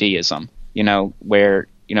therapeutic deism, where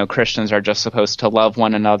Christians are just supposed to love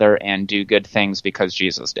one another and do good things because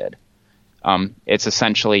Jesus did. It's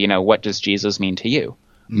essentially, what does Jesus mean to you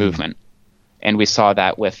movement. And we saw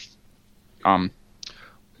that with I'll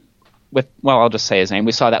just say his name.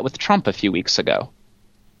 We saw that with Trump a few weeks ago,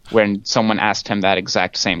 when someone asked him that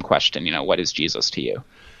exact same question, what is Jesus to you?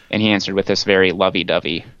 And he answered with this very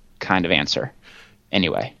lovey-dovey kind of answer.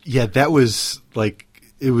 Anyway. Yeah, that was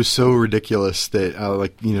it was so ridiculous that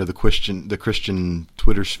the Christian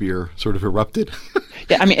Twitter sphere sort of erupted.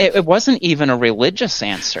 Yeah, I mean, it wasn't even a religious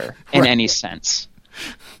answer in any sense.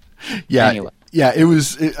 Yeah. Anyway. Yeah, it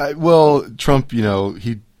was. Trump,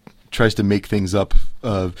 he tries to make things up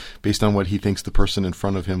based on what he thinks the person in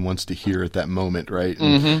front of him wants to hear at that moment, right?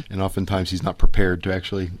 And oftentimes he's not prepared to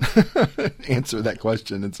actually answer that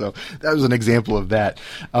question. And so that was an example of that.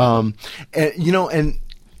 And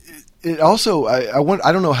it also,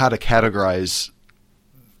 I don't know how to categorize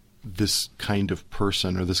this kind of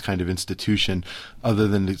person or this kind of institution other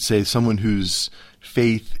than to say someone whose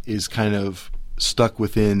faith is kind of stuck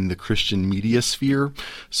within the Christian media sphere.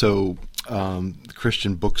 So the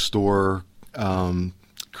Christian bookstore,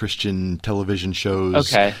 Christian television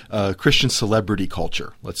shows, Christian celebrity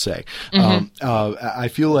culture, let's say. I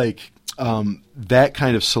feel like that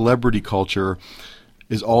kind of celebrity culture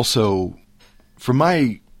is also, from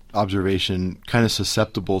my observation, kind of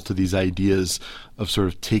susceptible to these ideas of sort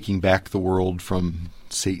of taking back the world from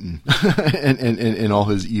Satan and all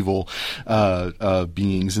his evil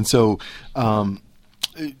beings. And so,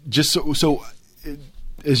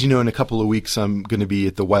 as you know, in a couple of weeks, I'm going to be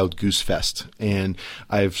at the Wild Goose Fest, and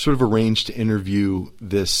I've sort of arranged to interview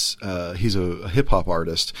this. He's a hip hop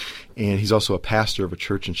artist, and he's also a pastor of a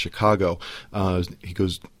church in Chicago. He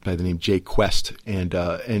goes by the name Jay Quest,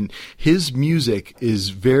 and his music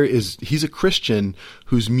is he's a Christian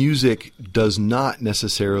whose music does not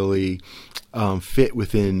necessarily fit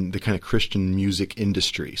within the kind of Christian music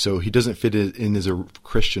industry. So he doesn't fit in as a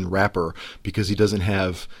Christian rapper because he doesn't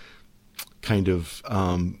have kind of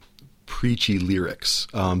preachy lyrics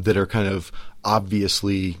that are kind of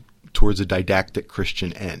obviously towards a didactic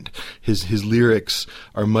Christian end. His lyrics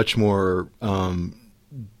are much more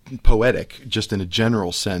poetic, just in a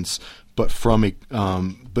general sense, but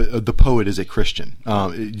but the poet is a Christian.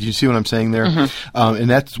 You see what I'm saying there? Mm-hmm. And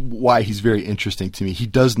that's why he's very interesting to me. He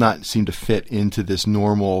does not seem to fit into this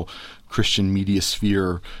normal Christian media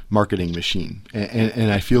sphere marketing machine,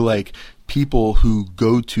 and I feel like people who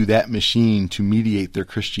go to that machine to mediate their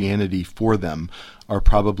Christianity for them are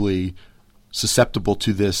probably susceptible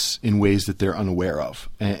to this in ways that they're unaware of.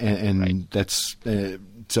 And right. That's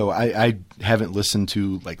so I haven't listened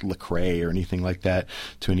to like Lecrae or anything like that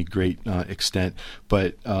to any great extent,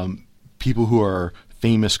 but people who are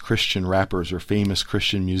famous Christian rappers or famous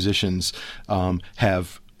Christian musicians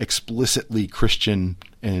have explicitly Christian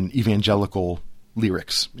and evangelical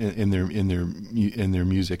lyrics in their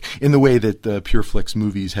music, in the way that the PureFlix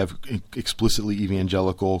movies have explicitly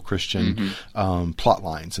evangelical Christian plot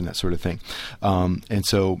lines and that sort of thing. And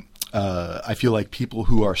so I feel like people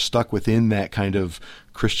who are stuck within that kind of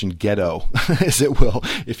Christian ghetto, as it will,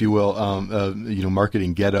 if you will,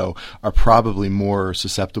 marketing ghetto, are probably more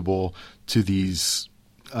susceptible to these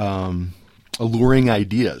alluring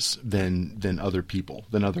ideas than other people,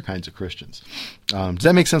 than other kinds of Christians. Does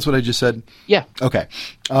that make sense what I just said? Yeah. Okay.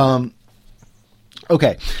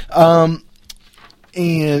 Okay. And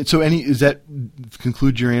so does that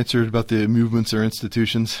conclude your answer about the movements or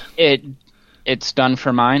institutions? It's done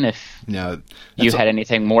for mine. If you had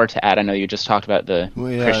anything more to add, I know you just talked about the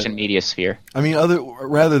Christian media sphere. I mean, I don't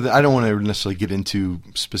want to necessarily get into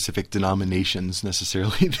specific denominations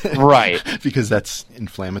necessarily, right? Because that's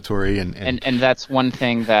inflammatory, and that's one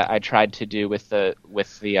thing that I tried to do with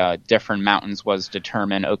the different mountains was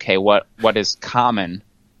determine, okay, what is common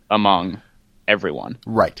among everyone?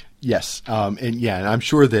 Right. Yes. And I'm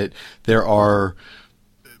sure that there are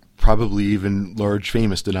probably even large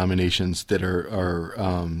famous denominations that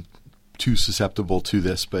are too susceptible to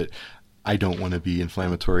this, but I don't want to be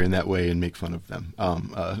inflammatory in that way and make fun of them.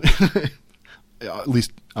 At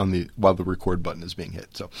least while the record button is being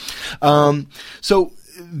hit. So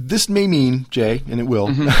this may mean, Jay, and it will,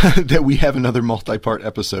 that we have another multi-part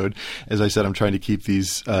episode. As I said, I'm trying to keep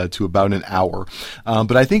these to about an hour.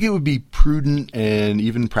 But I think it would be prudent and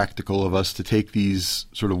even practical of us to take these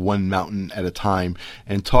sort of one mountain at a time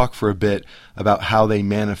and talk for a bit about how they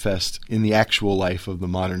manifest in the actual life of the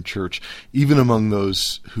modern church, even among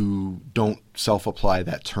those who don't self-apply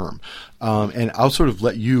that term. And I'll sort of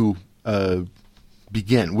let you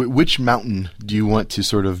begin. Which mountain do you want to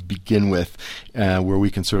sort of begin with, where we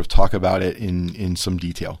can sort of talk about it in some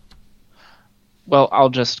detail? Well, I'll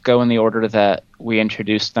just go in the order that we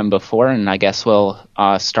introduced them before, and I guess we'll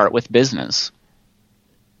start with business.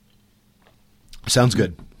 Sounds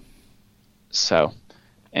good. So,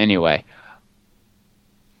 anyway,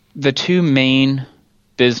 the two main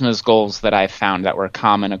business goals that I found that were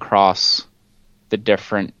common across the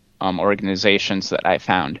different organizations that I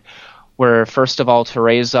found were, first of all, to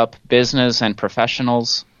raise up business and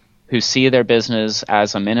professionals who see their business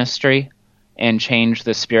as a ministry and change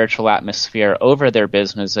the spiritual atmosphere over their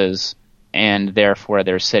businesses and therefore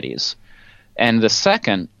their cities. And the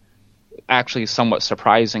second, actually somewhat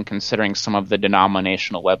surprising considering some of the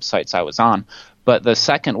denominational websites I was on, but the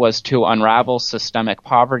second was to unravel systemic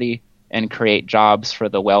poverty and create jobs for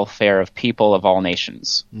the welfare of people of all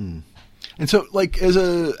nations. Mm. And so, like, as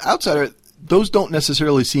an outsider, those don't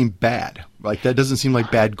necessarily seem bad. Like, that doesn't seem like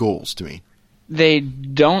bad goals to me. They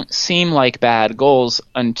don't seem like bad goals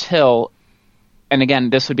until, and again,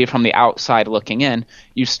 this would be from the outside looking in,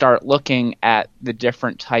 you start looking at the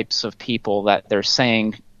different types of people that they're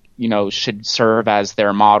saying, should serve as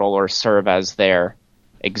their model or serve as their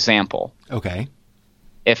example. Okay.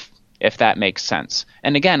 If that makes sense.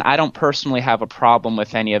 And again, I don't personally have a problem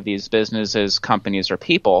with any of these businesses, companies, or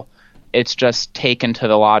people. It's just taken to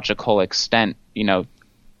the logical extent,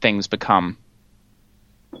 things become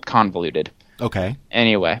convoluted. Okay.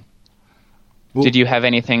 Anyway. Well, did you have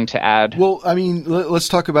anything to add? Well, I mean, let's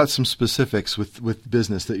talk about some specifics with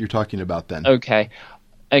business that you're talking about then. Okay.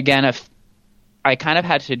 Again, if I kind of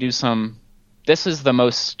had to do some... This is the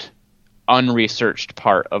most unresearched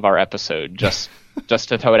part of our episode, just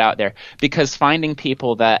to throw it out there. Because finding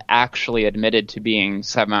people that actually admitted to being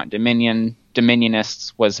Seven Mountain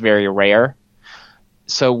Dominionists was very rare.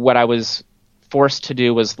 So what I was forced to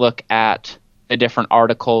do was look at the different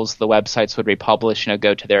articles the websites would republish,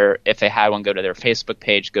 go to their, if they had one, go to their Facebook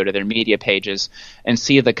page, go to their media pages, and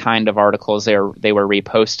see the kind of articles they were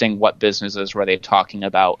reposting, what businesses were they talking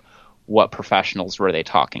about, what professionals were they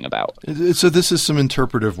talking about. So this is some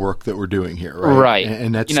interpretive work that we're doing here, right? Right.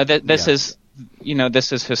 And that's, this is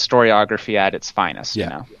historiography at its finest,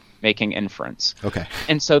 making inference. Okay.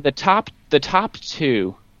 And so the top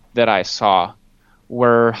two that I saw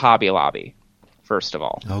were Hobby Lobby, first of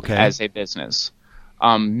all, as a business.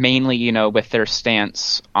 Mainly, with their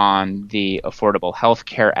stance on the Affordable Health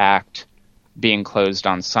Care Act being closed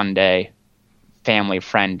on Sunday, family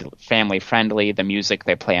friendly, the music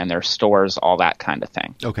they play in their stores, all that kind of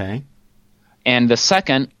thing. Okay. And the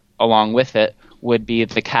second, along with it, would be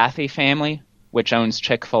the Cathy family, which owns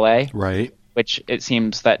Chick-fil-A. Right. Which it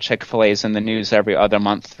seems that Chick-fil-A is in the news every other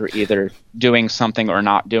month for either doing something or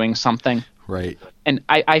not doing something. Right. And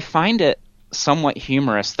I find it somewhat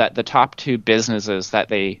humorous that the top two businesses that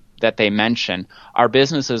they mention are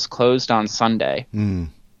businesses closed on Sunday. Mm.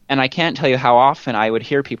 And I can't tell you how often I would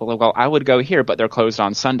hear people, well, I would go here, but they're closed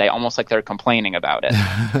on Sunday, almost like they're complaining about it.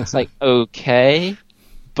 It's like, okay,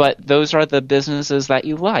 but those are the businesses that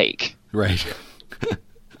you like. Right.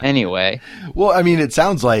 Anyway. Well, I mean, it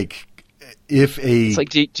sounds like it's like,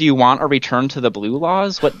 do you want a return to the blue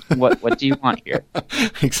laws? What do you want here?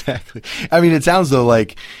 Exactly. I mean, it sounds though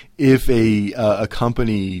like if a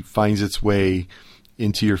company finds its way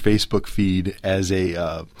into your Facebook feed as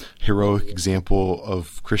a heroic example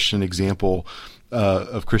of Christian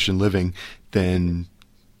living, then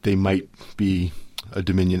they might be a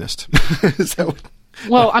Dominionist. Is that what?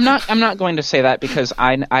 Well, I'm not going to say that because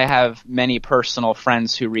I have many personal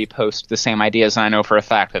friends who repost the same ideas, and I know for a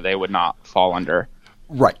fact that they would not fall under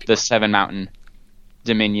the Seven Mountain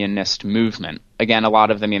Dominionist movement. Again, a lot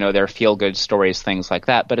of them, they're feel-good stories, things like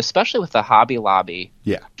that. But especially with the Hobby Lobby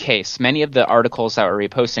case, many of the articles that we're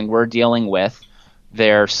reposting were dealing with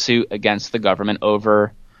their suit against the government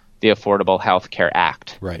over the Affordable Health Care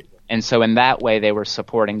Act. Right. And so in that way, they were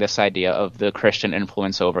supporting this idea of the Christian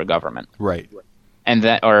influence over government. Right. And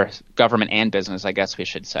that, or government and business, I guess we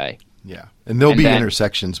should say. Yeah, and there'll be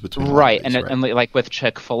intersections between right, and like with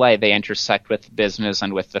Chick-fil-A, they intersect with business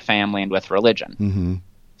and with the family and with religion. Mm-hmm.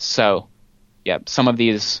 So, yeah, some of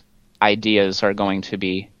these ideas are going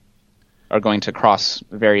to cross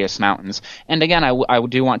various mountains. And again, I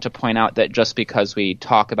do want to point out that just because we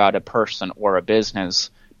talk about a person or a business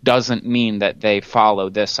doesn't mean that they follow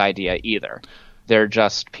this idea either. They're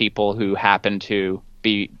just people who happen to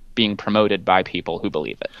be being promoted by people who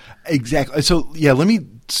believe it. Exactly. So, yeah, let me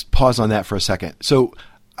pause on that for a second. So,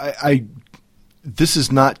 this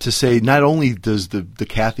is not to say not only does the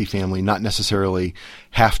Cathy family not necessarily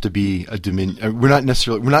have to be a Dominion. We're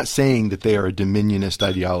not saying that they are a Dominionist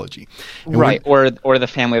ideology, and right? Or the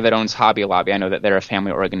family that owns Hobby Lobby. I know that they're a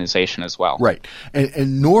family organization as well, right?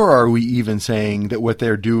 And nor are we even saying that what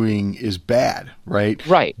they're doing is bad, right?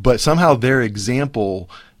 Right. But somehow their example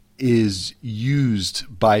is used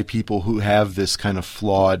by people who have this kind of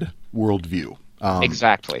flawed worldview.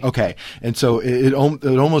 Exactly. Okay. And so it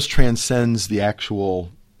almost transcends the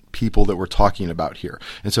actual people that we're talking about here.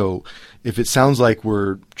 And so if it sounds like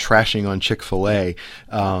we're trashing on Chick-fil-A,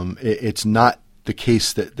 it's not the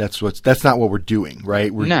case that's not what we're doing,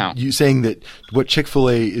 right? You saying that what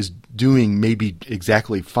Chick-fil-A is doing may be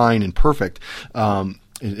exactly fine and perfect,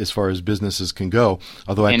 as far as businesses can go.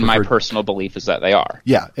 Although my personal belief is that they are.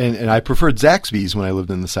 Yeah, and I preferred Zaxby's when I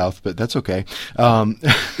lived in the South, but that's okay.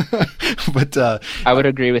 But I would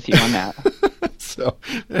agree with you on that. So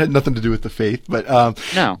it had nothing to do with the faith, but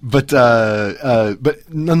no. But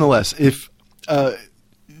nonetheless, if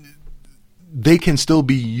they can still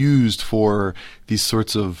be used for these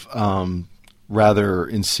sorts of rather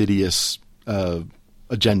insidious agendas,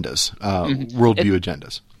 worldview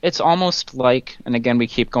agendas. It's almost like, and again, we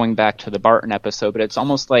keep going back to the Barton episode, but it's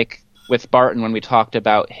almost like with Barton when we talked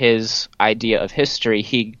about his idea of history,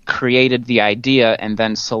 he created the idea and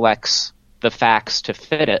then selects the facts to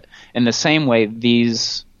fit it. In the same way,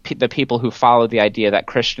 the people who follow the idea that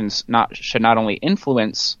Christians should not only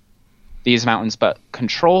influence these mountains but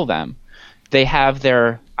control them, they have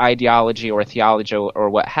their ideology or theology or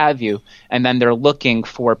what have you, and then they're looking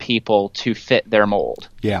for people to fit their mold.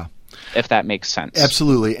 Yeah. if that makes sense.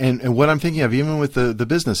 Absolutely. And what I'm thinking of, even with the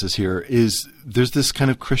businesses here, is there's this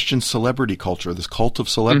kind of Christian celebrity culture, this cult of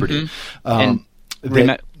celebrity.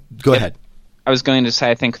 Go ahead. I was going to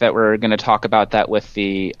say, I think that we're going to talk about that with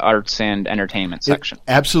the arts and entertainment section. It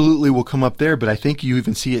absolutely will come up there, but I think you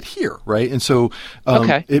even see it here, right? And so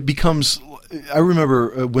it becomes, I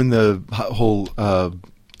remember when the whole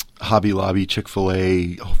Hobby Lobby,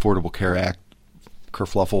 Chick-fil-A, Affordable Care Act,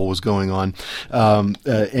 kerfluffle was going on,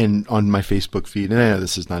 and on my Facebook feed. And I know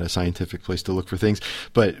this is not a scientific place to look for things,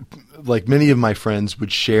 but like many of my friends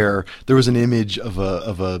would share, there was an image of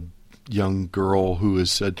a young girl who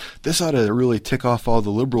has said, this ought to really tick off all the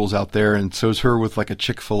liberals out there, and so is her with like a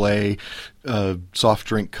Chick-fil-A soft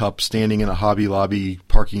drink cup standing in a Hobby Lobby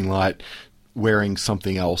parking lot wearing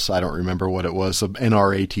something else. I don't remember what it was, an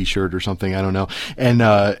NRA t-shirt or something, I don't know.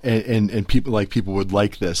 And people would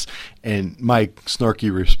like this. And my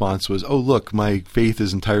snarky response was, oh, look, my faith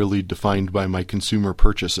is entirely defined by my consumer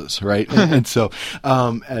purchases, right? and so,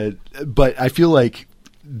 but I feel like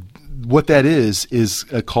what that is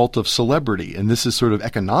a cult of celebrity, and this is sort of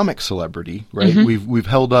economic celebrity, right? We've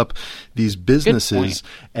held up these businesses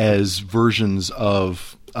as versions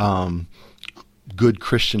of good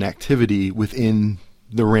Christian activity within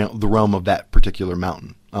the realm of that particular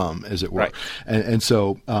mountain, as it were. Right. And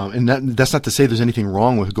so, that's not to say there's anything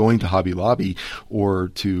wrong with going to Hobby Lobby or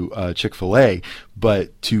to Chick-fil-A,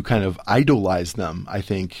 but to kind of idolize them, I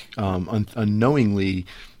think, unknowingly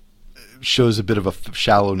shows a bit of a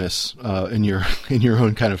shallowness in your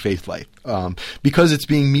own kind of faith life, because it's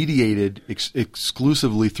being mediated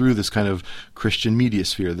exclusively through this kind of Christian media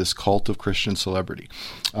sphere, this cult of Christian celebrity,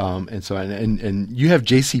 and so and you have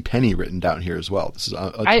J.C. Penney written down here as well. This is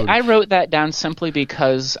I wrote that down simply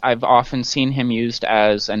because I've often seen him used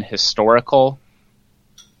as an historical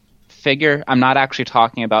figure. I'm not actually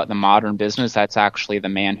talking about the modern business. That's actually the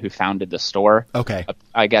man who founded the store. Okay,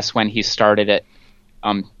 I guess when he started it.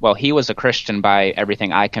 Well, he was a Christian by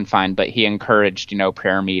everything I can find, but he encouraged,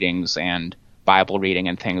 prayer meetings and Bible reading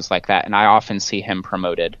and things like that. And I often see him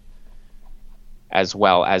promoted as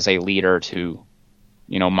well as a leader to,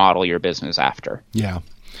 model your business after. Yeah.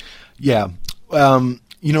 Yeah.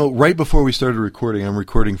 Right before we started recording, I'm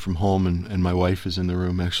recording from home, and my wife is in the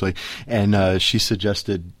room actually, and she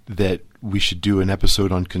suggested that we should do an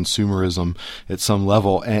episode on consumerism at some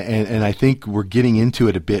level, and I think we're getting into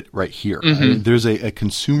it a bit right here. There's a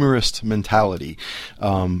consumerist mentality,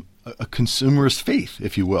 a consumerist faith,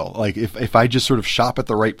 if you will. Like if I just sort of shop at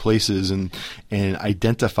the right places and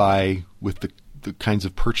identify with the kinds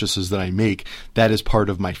of purchases that I make, that is part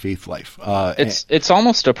of my faith life. It's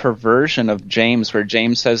almost a perversion of James, where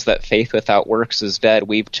James says that faith without works is dead.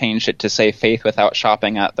 We've changed it to say faith without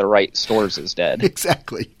shopping at the right stores is dead.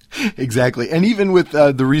 Exactly. And even with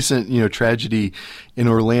the recent, tragedy in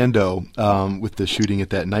Orlando, with the shooting at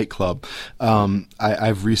that nightclub,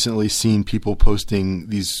 I've recently seen people posting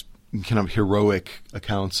these kind of heroic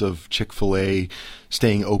accounts of Chick-fil-A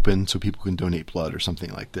staying open so people can donate blood or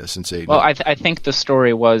something like this, and say, well, I think the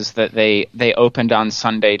story was that they opened on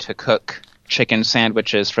Sunday to cook chicken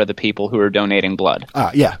sandwiches for the people who are donating blood.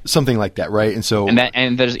 Yeah, something like that, right? And so,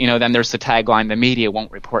 and there's then there's the tagline: the media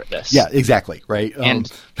won't report this. Yeah, exactly, right.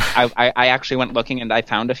 And I actually went looking, and I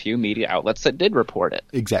found a few media outlets that did report it.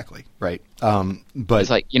 Exactly, right. But it's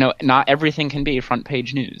like, not everything can be front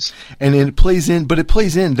page news. And it plays in,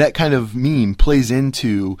 that kind of meme plays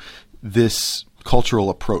into this cultural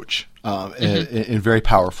approach, and very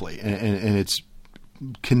powerfully, and it's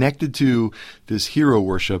connected to this hero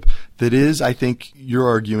worship that is, I think you're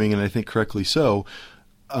arguing, and I think correctly so,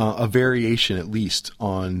 a variation at least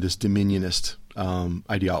on this Dominionist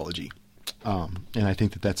ideology, and I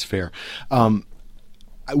think that that's fair.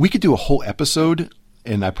 We could do a whole episode,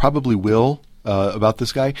 and I probably will, about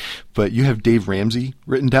this guy, but you have Dave Ramsey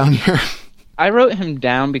written down here. I wrote him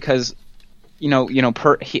down because,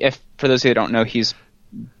 if for those who don't know, he's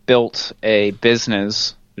built a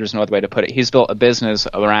business. There's no other way to put it. He's built a business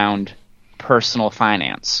around personal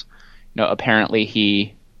finance. Apparently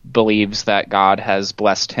he believes that God has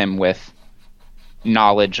blessed him with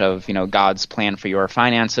knowledge of, God's plan for your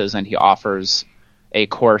finances, and he offers a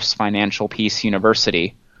course, Financial Peace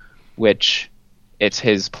University, which it's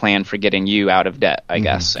his plan for getting you out of debt, I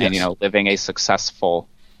guess, yes. And, living a successful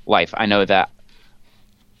life. I know that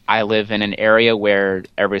I live in an area where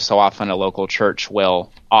every so often a local church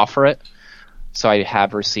will offer it. So I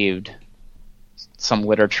have received some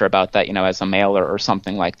literature about that, as a mailer or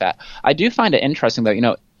something like that. I do find it interesting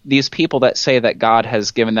that, these people that say that God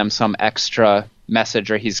has given them some extra message,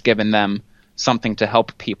 or he's given them something to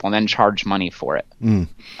help people and then charge money for it.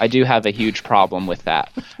 I do have a huge problem with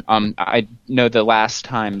that. I know the last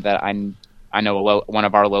time that I know one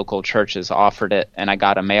of our local churches offered it, and I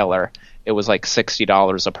got a mailer. It was like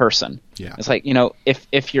 $60 a person. Yeah. It's like,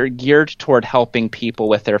 if you're geared toward helping people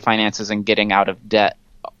with their finances and getting out of debt,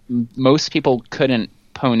 most people couldn't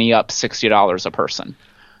pony up $60 a person,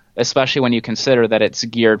 especially when you consider that it's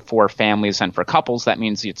geared for families and for couples. That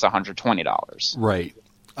means it's $120. Right.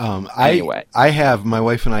 Anyway. My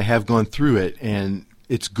wife and I have gone through it, and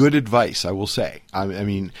it's good advice, I will say. I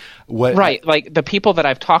mean, what? Right. Like the people that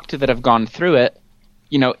I've talked to that have gone through it,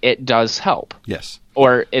 it does help. Yes.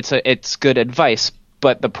 Or it's good advice,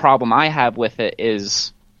 but the problem I have with it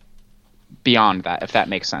is beyond that, if that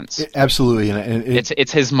makes sense. Absolutely, and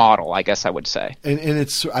it's his model, I guess I would say. And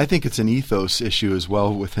I think it's an ethos issue as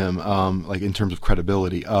well with him, like in terms of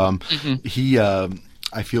credibility. He,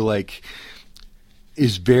 I feel like,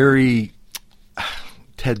 is very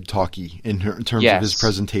TED talky in terms of his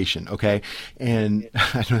presentation, okay? And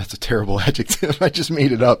I know that's a terrible adjective. I just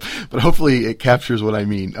made it up, but hopefully it captures what I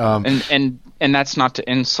mean. And that's not to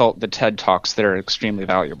insult the TED Talks that are extremely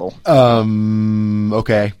valuable.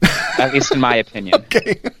 Okay. At least in my opinion.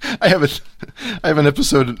 Okay. I have an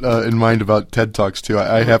episode in mind about TED Talks too.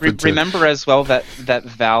 I happen to remember as well that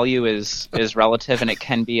value is relative, and it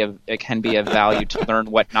can be a value to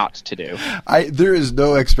learn what not to do. There is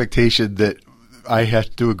no expectation that I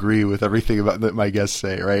have to agree with everything that my guests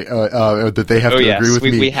say, right? That they have to agree with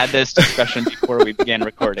me. We had this discussion before we began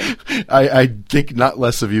recording. I think not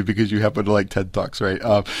less of you because you happen to like TED Talks, right?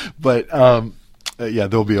 But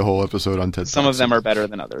there'll be a whole episode on TED Talks. Some of them are better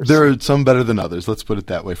than others. There are some better than others. Let's put it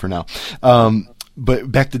that way for now.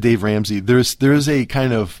 But back to Dave Ramsey, there is a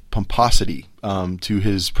kind of pomposity to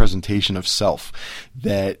his presentation of self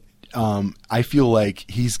that I feel like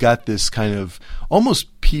he's got this kind of almost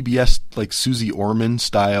PBS, like Susie Orman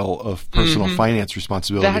style of personal finance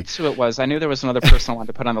responsibility. That's who it was. I knew there was another person I wanted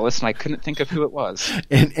to put on the list, and I couldn't think of who it was.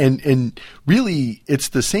 And really, it's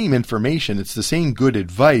the same information. It's the same good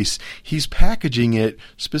advice. He's packaging it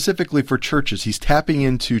specifically for churches. He's tapping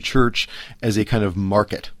into church as a kind of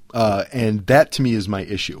market. And that to me is my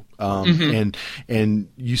issue. And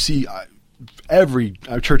you see every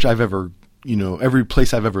church I've ever every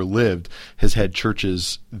place I've ever lived has had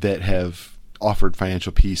churches that have offered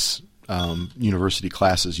financial peace university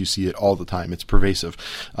classes. You see it all the time. It's pervasive.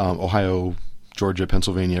 Ohio, Georgia,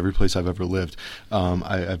 Pennsylvania, every place I've ever lived,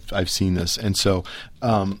 I've seen this. And so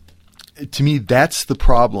to me, that's the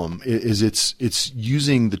problem. Is it's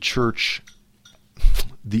using the church,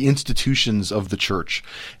 the institutions of the church,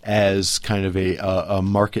 as kind of a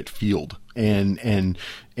market field, and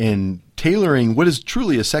tailoring what is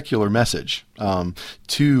truly a secular message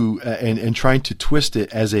to and trying to twist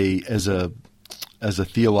it as a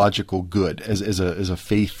theological good, as a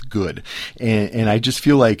faith good, and I just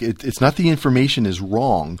feel like it's not the information is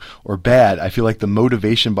wrong or bad. I feel like the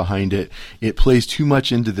motivation behind it plays too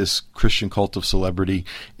much into this Christian cult of celebrity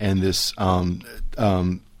and this kind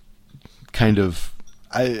of.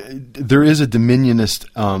 There is a dominionist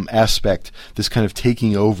aspect, this kind of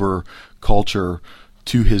taking over culture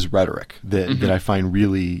to his rhetoric that I find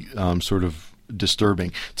really sort of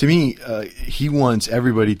disturbing. To me, he wants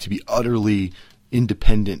everybody to be utterly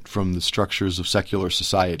independent from the structures of secular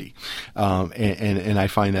society, and I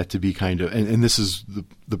find that to be kind of and this is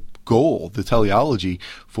the goal, the teleology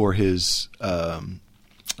for his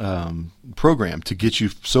program, to get you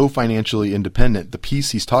so financially independent. The peace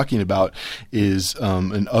he's talking about is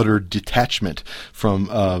an utter detachment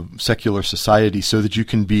from secular society, so that you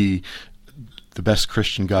can be the best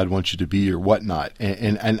Christian God wants you to be, or whatnot.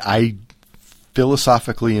 And I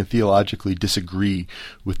philosophically and theologically disagree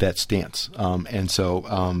with that stance. And so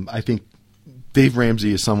I think Dave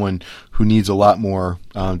Ramsey is someone who needs a lot more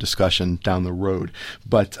discussion down the road.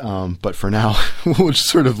 But for now, we'll just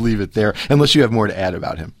sort of leave it there, unless you have more to add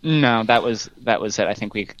about him. No, that was it. I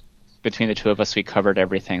think between the two of us, we covered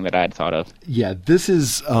everything that I had thought of. Yeah, this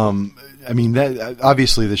is. That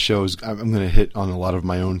obviously the show is. I'm going to hit on a lot of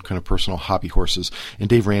my own kind of personal hobby horses, and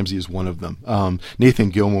Dave Ramsey is one of them. Nathan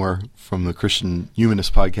Gilmour from the Christian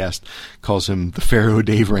Humanist podcast calls him the Pharaoh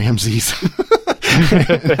Dave Ramseys.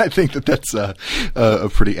 I think that's a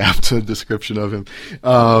pretty apt description of him.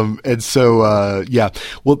 And so,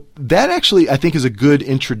 well, that actually I think is a good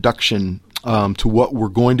introduction to what we're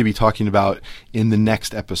going to be talking about in the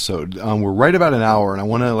next episode. We're right about an hour, and I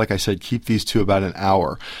want to, like I said, keep these to about an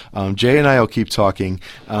hour. Jay and I will keep talking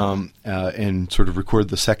and sort of record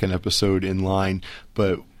the second episode in line,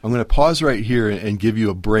 but I'm going to pause right here and give you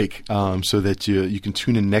a break so that you can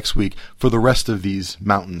tune in next week for the rest of these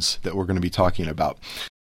mountains that we're going to be talking about.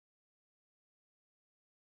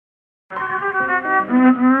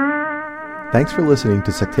 Thanks for listening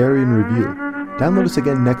to Sectarian Review. Download us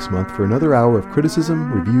again next month for another hour of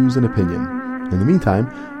criticism, reviews, and opinion. In the meantime,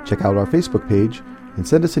 check out our Facebook page and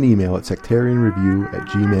send us an email at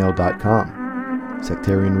sectarianreview@gmail.com.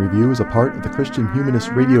 Sectarian Review is a part of the Christian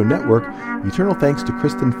Humanist Radio Network. Eternal thanks to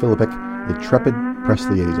Kristen Philippik, intrepid press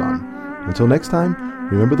liaison. Until next time,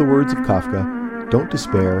 remember the words of Kafka, don't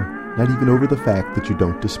despair, not even over the fact that you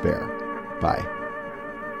don't despair. Bye.